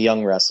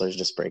young wrestlers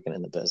just breaking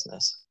in the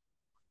business.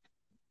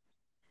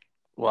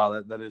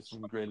 Wow, that is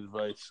some great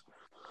advice.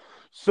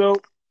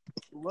 So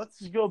let's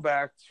go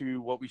back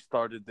to what we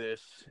started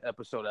this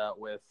episode out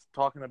with,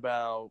 talking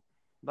about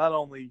not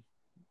only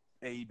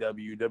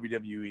AEW,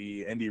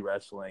 WWE, indie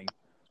wrestling.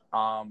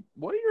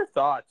 What are your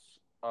thoughts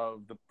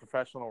of the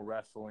professional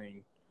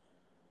wrestling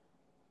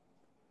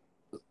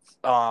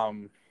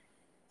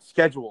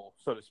schedule,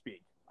 so to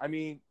speak? I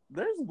mean,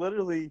 there's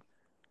literally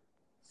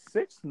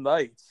 6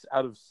 nights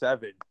out of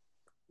 7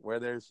 where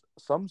there's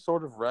some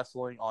sort of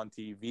wrestling on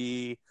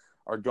TV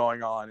or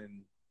going on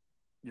in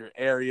your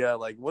area.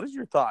 Like, what is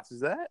your thoughts?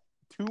 Is that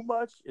too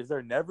much? Is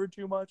there never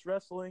too much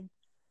wrestling?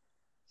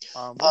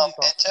 What are your It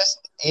thoughts?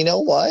 just, you know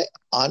what?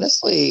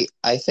 Honestly,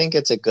 I think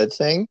it's a good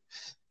thing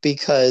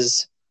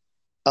because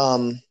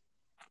um,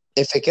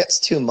 if it gets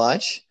too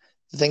much,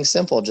 the thing's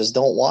simple. Just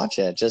don't watch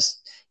it.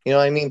 Just, you know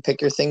what I mean?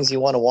 Pick your things you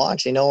want to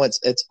watch. You know,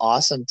 it's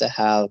awesome to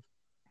have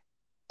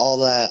all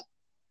that,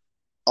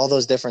 all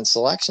those different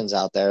selections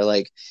out there.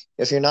 Like,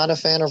 if you're not a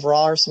fan of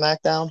Raw or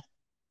SmackDown,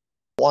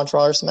 watch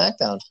Raw or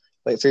SmackDown.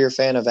 But if you're a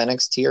fan of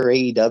NXT or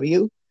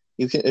AEW,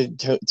 you can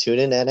tune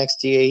in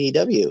NXT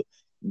AEW.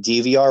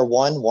 DVR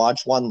one,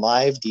 watch one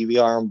live.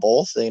 DVR them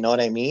both. You know what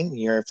I mean?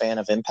 You're a fan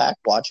of Impact,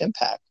 watch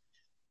Impact.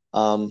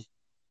 Um,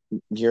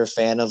 you're a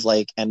fan of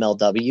like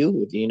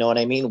MLW, you know what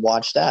I mean?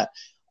 Watch that.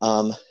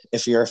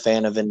 If you're a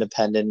fan of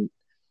independent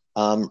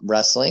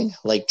wrestling,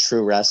 like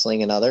True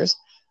Wrestling and others,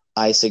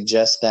 I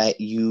suggest that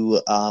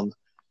you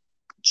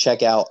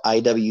check out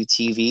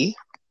IWTV.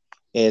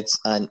 It's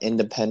an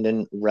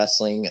independent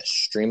wrestling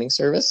streaming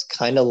service,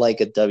 kind of like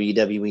a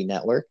WWE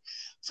network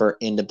for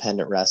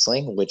independent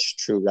wrestling, which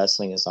True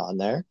Wrestling is on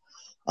there.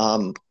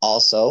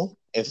 Also,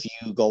 if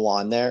you go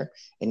on there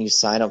and you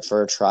sign up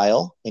for a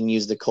trial and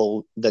use the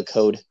code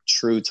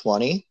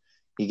TRUE20,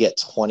 you get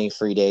 20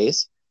 free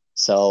days.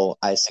 So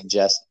I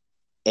suggest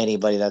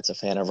anybody that's a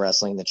fan of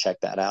wrestling to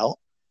check that out.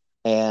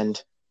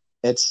 And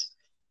it's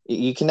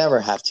you can never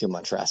have too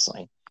much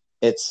wrestling.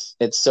 It's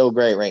so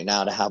great right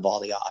now to have all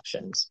the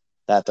options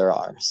that there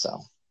are. So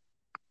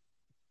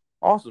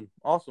Awesome.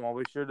 I'll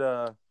be sure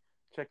to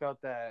check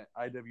out that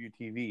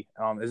IWTV.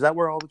 Is that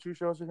where all the true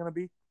shows are going to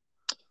be?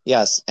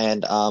 yes,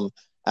 and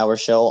our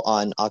show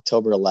on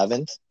October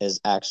 11th is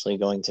actually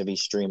going to be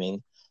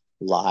streaming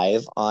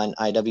live on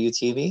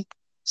IWTV.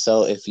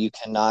 So if you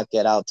cannot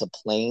get out to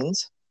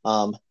Plains,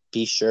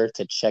 be sure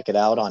to check it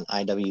out on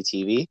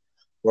IWTV.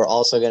 We're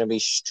also going to be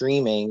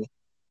streaming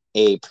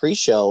a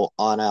pre-show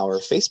on our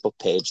Facebook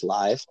page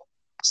live.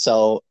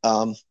 So,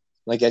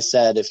 like I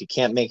said, if you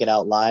can't make it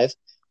out live,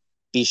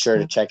 be sure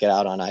to check it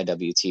out on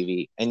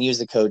IWTV and use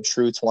the code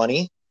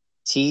TRUE20,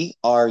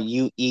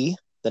 TRUE,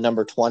 the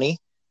number 20,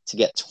 to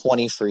get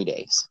 20 free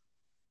days.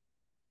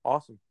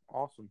 Awesome.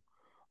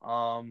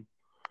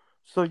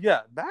 So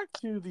yeah, back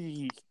to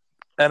the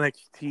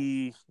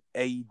NXT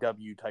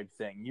AEW type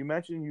thing. You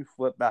mentioned you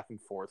flip back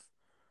and forth.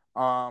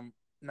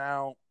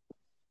 Now,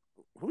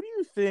 who do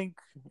you think,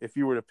 if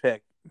you were to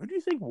pick, who do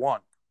you think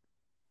won?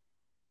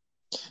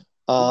 Who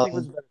do you think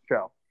was a better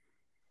show?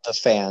 The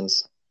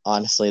fans.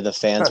 Honestly, the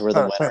fans were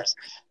the winners.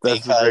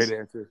 That's a great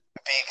answer.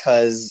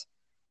 Because,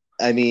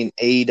 I mean,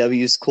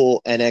 AEW is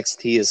cool,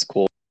 NXT is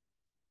cool,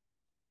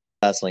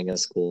 wrestling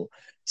is cool.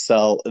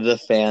 So the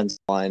fans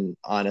won,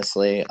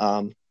 honestly.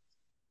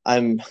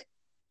 I'm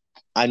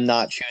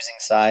not choosing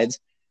sides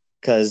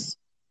because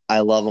I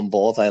love them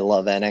both. I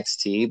love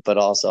NXT, but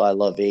also I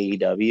love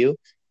AEW.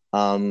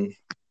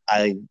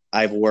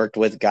 I've worked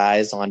with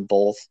guys on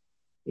both,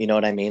 you know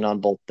what I mean,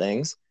 on both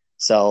things.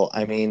 So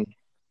I mean,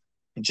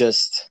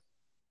 just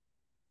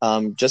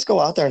go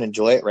out there and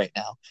enjoy it right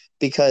now.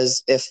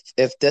 Because if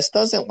this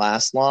doesn't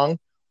last long,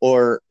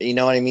 or you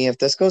know what I mean, if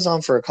this goes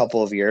on for a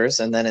couple of years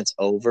and then it's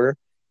over,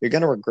 you're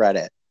gonna regret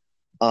it.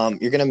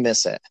 You're gonna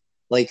miss it.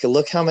 Like,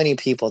 look how many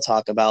people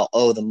talk about,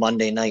 the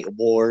Monday Night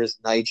Wars,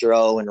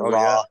 Nitro, and Raw.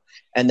 Yeah.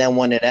 And then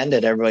when it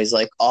ended, everybody's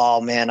like, oh,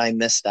 man, I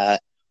missed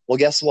that. Well,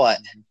 guess what?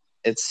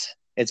 It's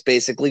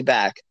basically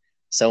back.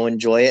 So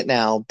enjoy it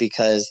now,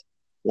 because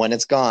when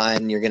it's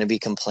gone, you're going to be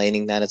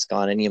complaining that it's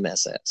gone and you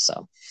miss it.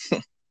 So,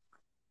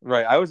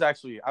 right. I was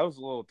a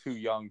little too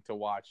young to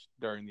watch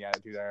during the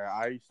Attitude Era.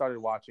 I started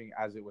watching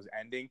as it was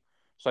ending,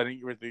 so I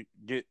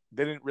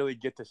didn't really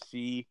get to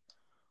see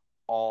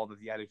all that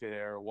the Attitude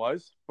Era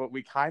was, but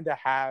we kind of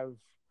have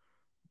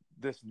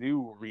this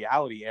new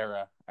reality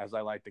era, as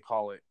I like to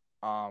call it.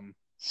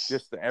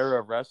 Just the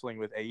era of wrestling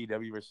with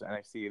AEW versus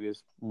NXT. It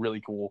is really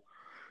cool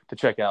to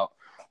check out.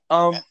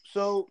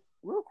 So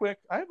real quick,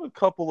 I have a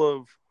couple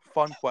of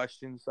fun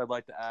questions I'd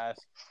like to ask.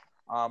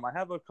 I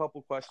have a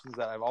couple questions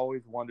that I've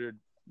always wondered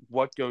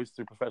what goes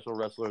through professional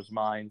wrestlers'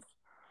 minds.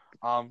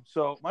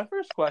 So my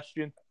first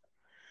question: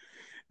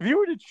 if you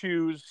were to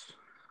choose,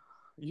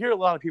 you hear a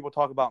lot of people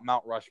talk about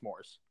Mount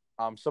Rushmores,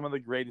 some of the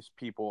greatest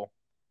people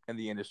in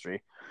the industry.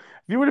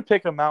 If you were to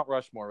pick a Mount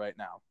Rushmore right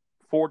now,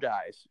 4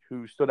 guys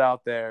who stood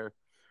out there,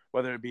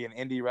 whether it be in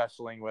indie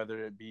wrestling,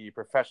 whether it be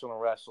professional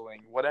wrestling,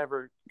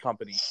 whatever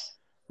company,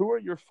 who are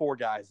your 4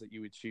 guys that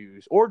you would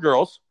choose, or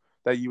girls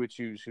that you would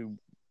choose, who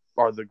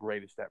are the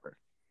greatest ever?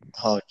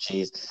 oh,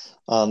 geez.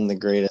 The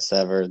greatest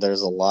ever.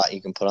 There's a lot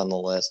you can put on the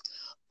list.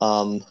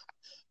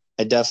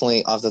 I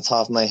definitely, off the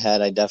top of my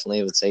head, I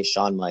definitely would say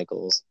Shawn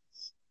Michaels.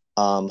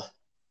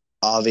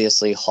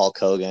 Obviously Hulk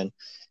Hogan,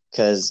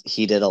 because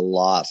he did a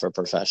lot for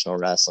professional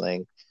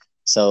wrestling.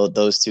 So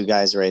those 2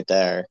 guys right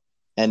there.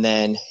 And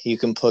then you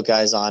can put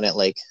guys on it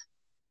like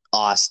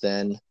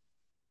Austin,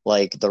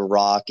 like The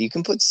Rock. You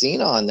can put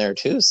Cena on there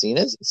too.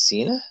 Cena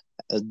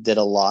did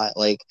a lot.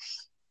 Like,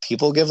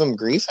 people give him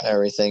grief and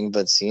everything,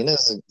 but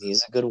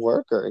he's a good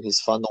worker. He's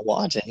fun to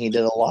watch, and he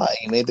did a lot.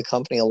 He made the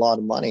company a lot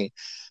of money.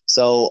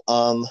 So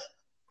I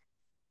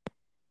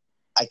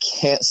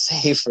can't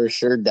say for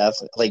sure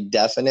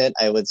definite.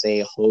 I would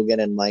say Hogan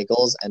and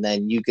Michaels, and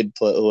then you could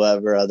put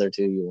whoever other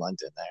 2 you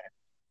want in there.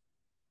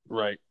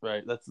 Right.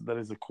 That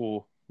is a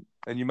cool.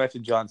 And you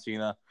mentioned John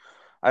Cena.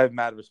 I have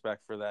mad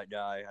respect for that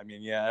guy. I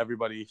mean, yeah,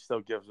 everybody still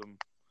gives him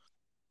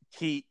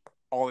heat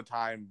all the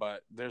time,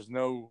 but there's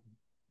no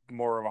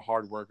more of a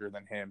hard worker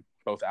than him,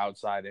 both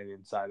outside and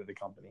inside of the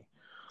company.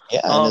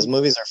 Yeah, and his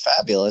movies are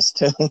fabulous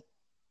too.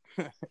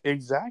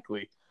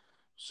 Exactly.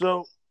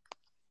 So,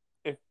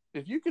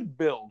 if you could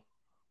build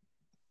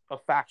a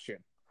faction,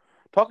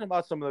 talking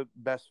about some of the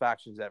best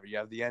factions ever, you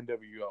have the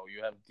NWO,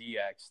 you have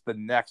DX, the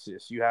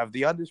Nexus, you have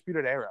the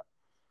Undisputed Era.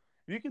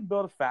 If you could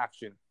build a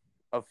faction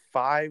of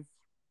 5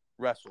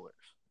 wrestlers,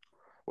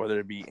 whether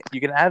it be, you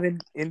can have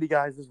indie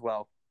guys as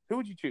well, who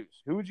would you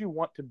choose? Who would you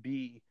want to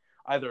be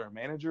either a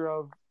manager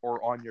of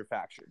or on your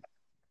faction?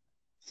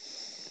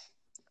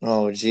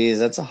 Oh, geez,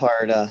 that's a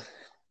hard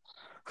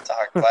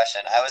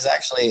question. I was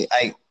actually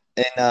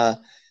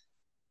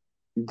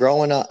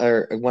growing up,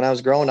 or when I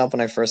was growing up,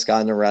 when I first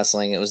got into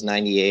wrestling, it was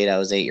 '98. I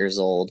was 8 years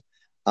old.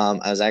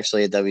 I was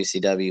actually a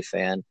WCW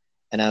fan,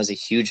 and I was a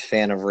huge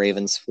fan of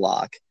Raven's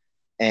Flock.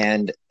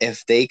 And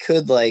if they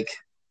could, like,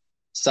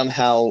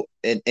 somehow,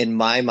 in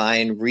my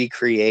mind,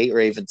 recreate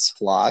Raven's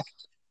Flock,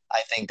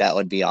 I think that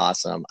would be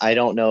awesome. I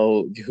don't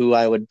know who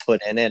I would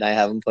put in it. I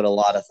haven't put a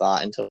lot of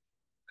thought into it.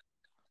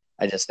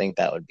 I just think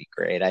that would be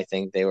great. I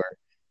think they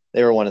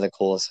were one of the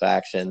coolest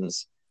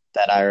factions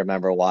that I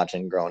remember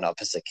watching growing up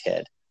as a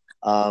kid.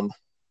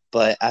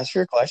 But as for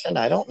your question,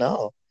 I don't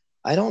know.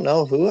 I don't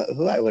know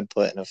who I would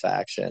put in a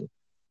faction.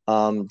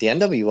 The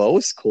NWO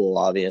is cool,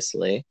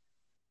 obviously.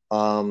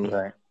 Um,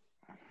 Right.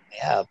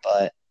 yeah,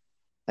 but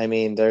I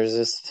mean, there's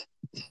just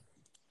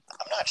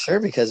I'm not sure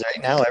because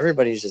right now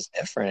everybody's just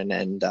different,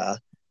 and I'm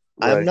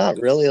Right. not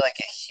really like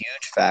a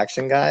huge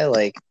faction guy.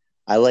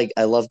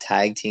 I love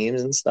tag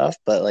teams and stuff,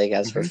 but like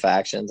as for Hmm.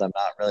 factions, I'm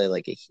not really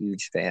like a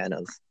huge fan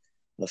of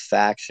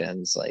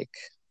factions. Like,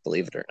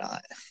 believe it or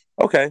not.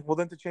 Okay. Well,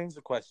 then to change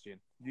the question,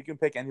 you can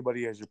pick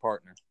anybody as your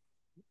partner,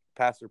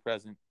 past or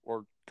present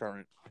or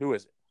current. Who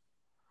is it?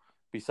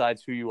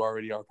 Besides who you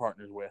already are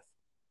partners with.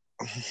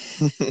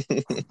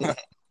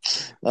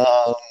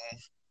 um,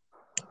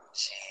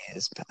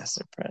 Jeez, past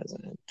or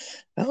present.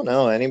 I don't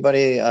know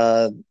anybody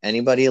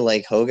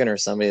like Hogan or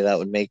somebody that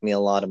would make me a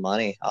lot of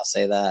money. I'll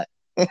say that.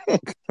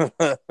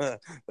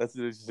 That's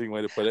an interesting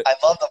way to put it. I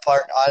love the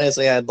part.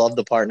 Honestly, I'd love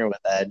to partner with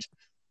Edge.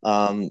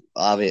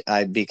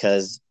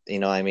 Because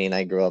I mean,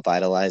 I grew up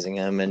idolizing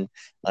him, and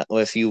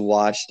if you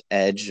watched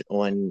Edge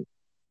when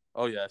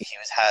Oh yes, he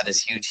was had I'm a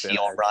his huge huge fan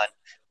heel of Edge. run,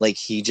 like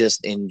he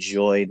just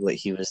enjoyed what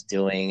he was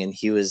doing, and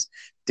he was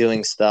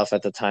doing stuff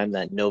at the time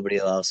that nobody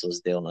else was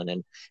doing,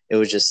 and it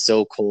was just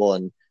so cool.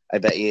 And I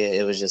bet you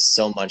it was just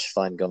so much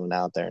fun going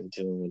out there and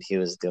doing what he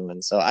was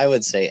doing. So I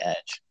would say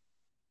Edge.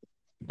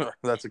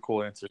 That's a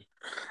cool answer.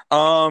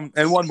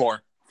 And one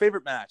more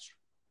favorite match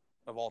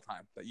of all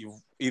time that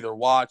you've either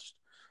watched,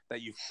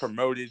 that you've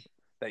promoted,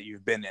 that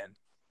you've been in.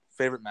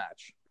 Favorite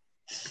match.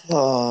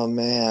 Oh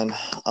man.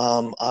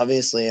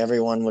 Obviously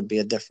everyone would be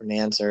a different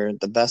answer.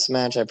 The best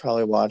match I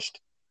probably watched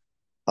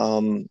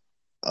um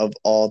of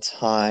all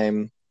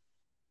time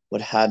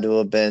would had to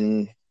have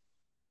been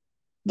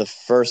the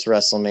first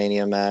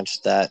WrestleMania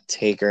match that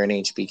Taker and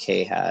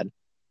HBK had.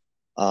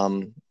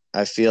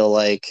 I feel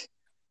like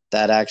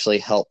that actually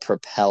helped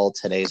propel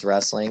today's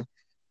wrestling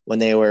when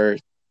they were,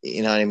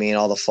 you know what I mean,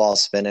 all the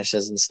false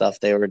finishes and stuff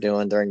they were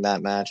doing during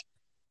that match.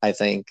 I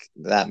think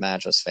that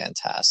match was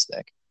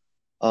fantastic.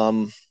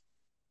 Um,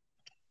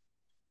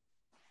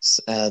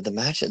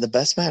 the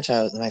best match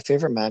my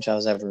favorite match I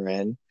was ever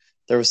in.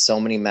 There was so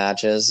many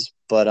matches,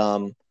 but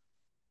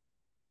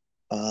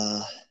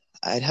uh,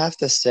 I'd have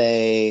to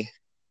say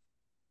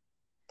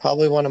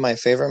probably one of my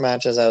favorite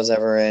matches I was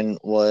ever in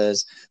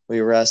was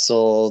we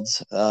wrestled.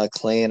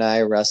 Clay and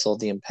I wrestled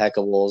the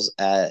Impeccables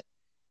at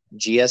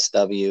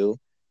GSW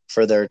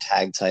for their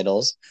tag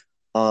titles.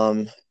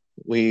 Um,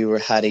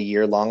 had a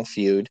year-long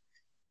feud,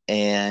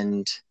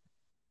 and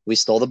we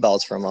stole the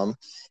belts from them,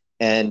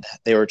 and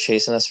they were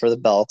chasing us for the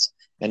belts.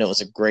 And it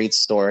was a great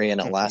story,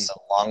 and it lasted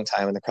a long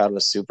time, and the crowd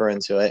was super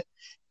into it.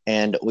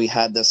 And we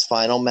had this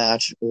final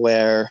match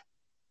where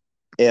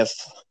if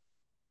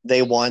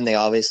they won, they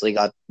obviously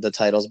got the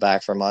titles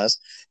back from us.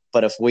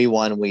 But if we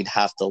won, we'd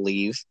have to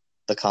leave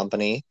the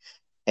company.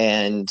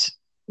 And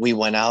we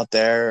went out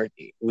there,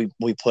 we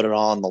put it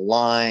all on the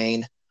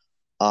line.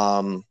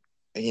 Um,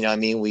 you know what I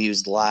mean? We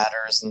used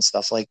ladders and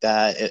stuff like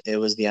that. It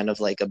was the end of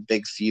like a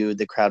big feud.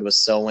 The crowd was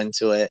so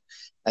into it.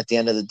 At the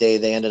end of the day,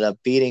 they ended up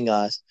beating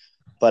us.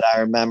 But I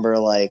remember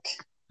like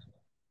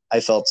I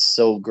felt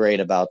so great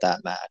about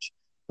that match.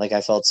 Like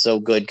I felt so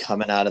good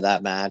coming out of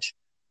that match.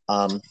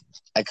 Um,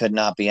 I could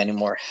not be any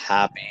more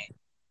happy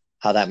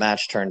how that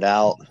match turned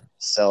out.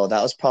 So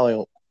that was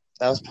probably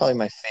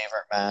my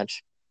favorite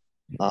match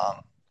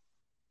um,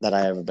 that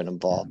I ever been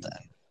involved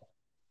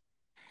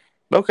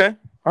Okay.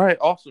 All right.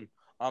 Awesome.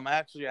 I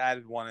actually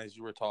added one as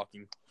you were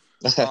talking.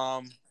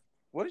 in.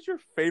 What is your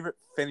favorite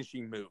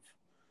finishing move?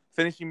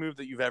 Finishing move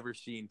that you've ever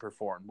seen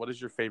performed. What is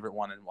your favorite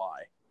one and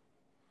why?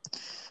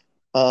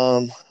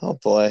 Oh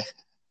boy.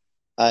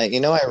 I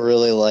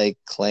really like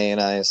Clay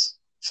and I's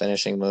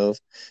finishing move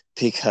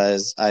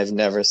because I've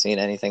never seen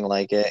anything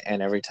like it.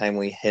 And every time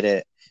we hit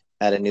it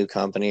at a new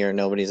company or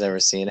nobody's ever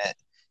seen it,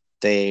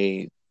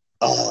 you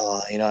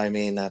know what I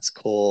mean? That's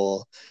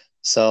cool.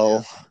 So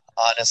Yeah.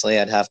 honestly,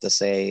 I'd have to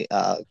say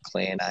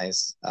Clay and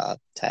I's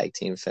tag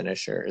team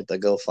finisher, the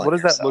Go What Fund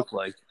does that Yourself. look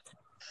like?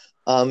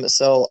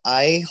 So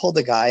I hold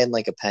the guy in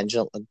like a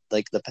pendulum,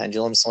 like the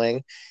pendulum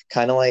swing,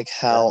 kind of like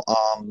Okay. how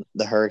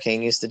the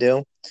Hurricane used to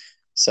do.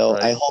 So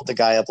I Right. hold the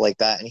guy up like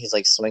that, and he's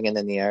like swinging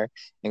in the air.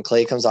 And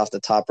Clay comes off the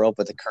top rope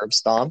with a curb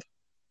stomp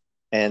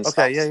and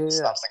Okay. Yeah. Yeah. Yeah.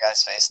 stomps the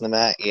guy's face in the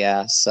mat.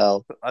 Yeah.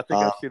 So, I think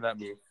um, I've seen that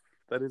move.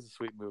 That is a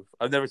sweet move.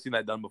 I've never seen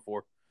that done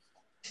before.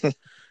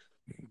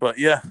 But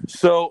yeah.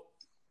 So,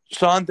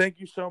 Shawn, thank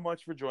you so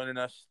much for joining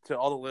us. To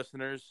all the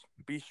listeners,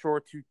 be sure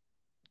to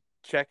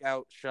check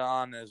out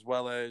Shawn as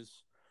well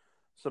as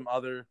some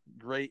other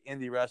great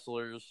indie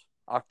wrestlers.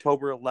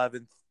 October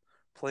 11th,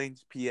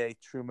 Plains, PA,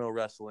 True Mill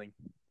Wrestling.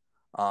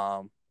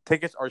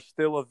 Tickets are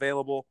still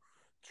available.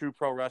 True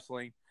Pro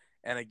Wrestling,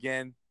 and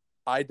again,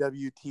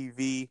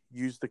 IWTV.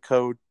 Use the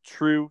code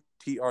TRUE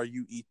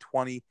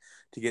TRUE20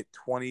 to get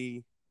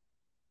 20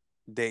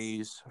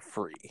 days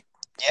free.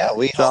 yeah,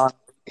 we hope. Shawn,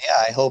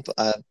 Yeah, I hope.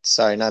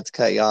 Sorry, not to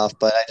cut you off,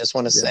 but I just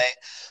want to yeah, say,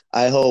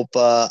 I hope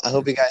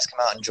you guys come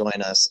out and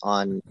join us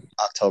on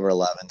October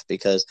 11th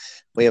because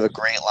we have a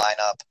great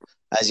lineup.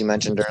 As you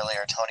mentioned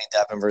earlier, Tony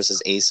Deppen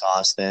versus Ace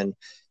Austin,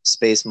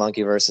 Space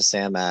Monkey versus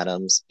Sam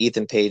Adams,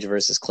 Ethan Page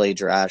versus Clay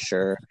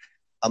Drasher,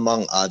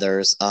 among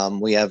others.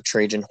 We have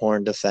Trajan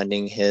Horn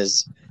defending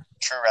his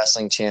True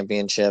Wrestling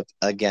Championship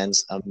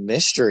against a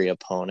mystery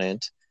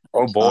opponent.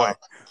 Oh boy.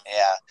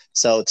 Yeah.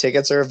 So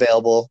tickets are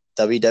available,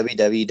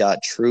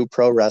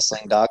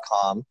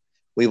 www.trueprowrestling.com.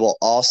 We will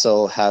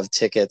also have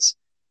tickets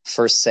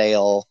for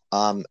sale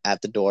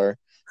at the door,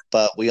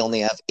 but we only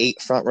have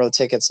 8 front row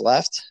tickets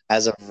left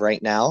as of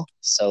right now.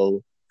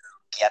 So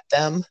get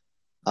them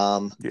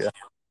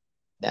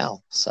now.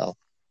 So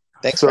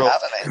thanks for So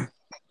having me.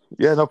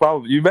 yeah, no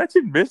problem. You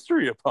mentioned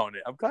mystery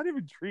opponent. I'm kind of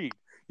intrigued.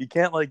 You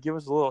can't like give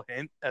us a little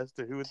hint as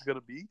to who it's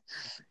gonna be?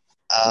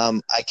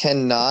 I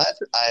cannot.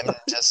 I'm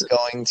just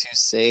going to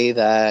say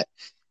that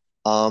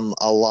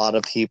a lot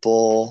of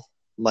people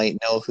might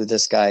know who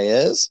this guy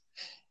is,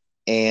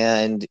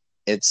 and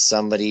it's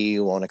somebody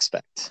you won't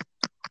expect.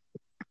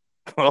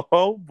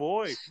 Oh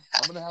boy.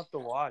 I'm gonna have to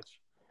watch.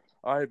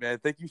 All right, man.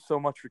 Thank you so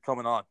much for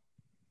coming on.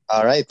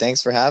 All right.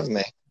 Thanks for having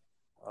me.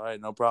 All right,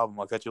 no problem.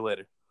 I'll catch you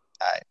later.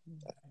 All right.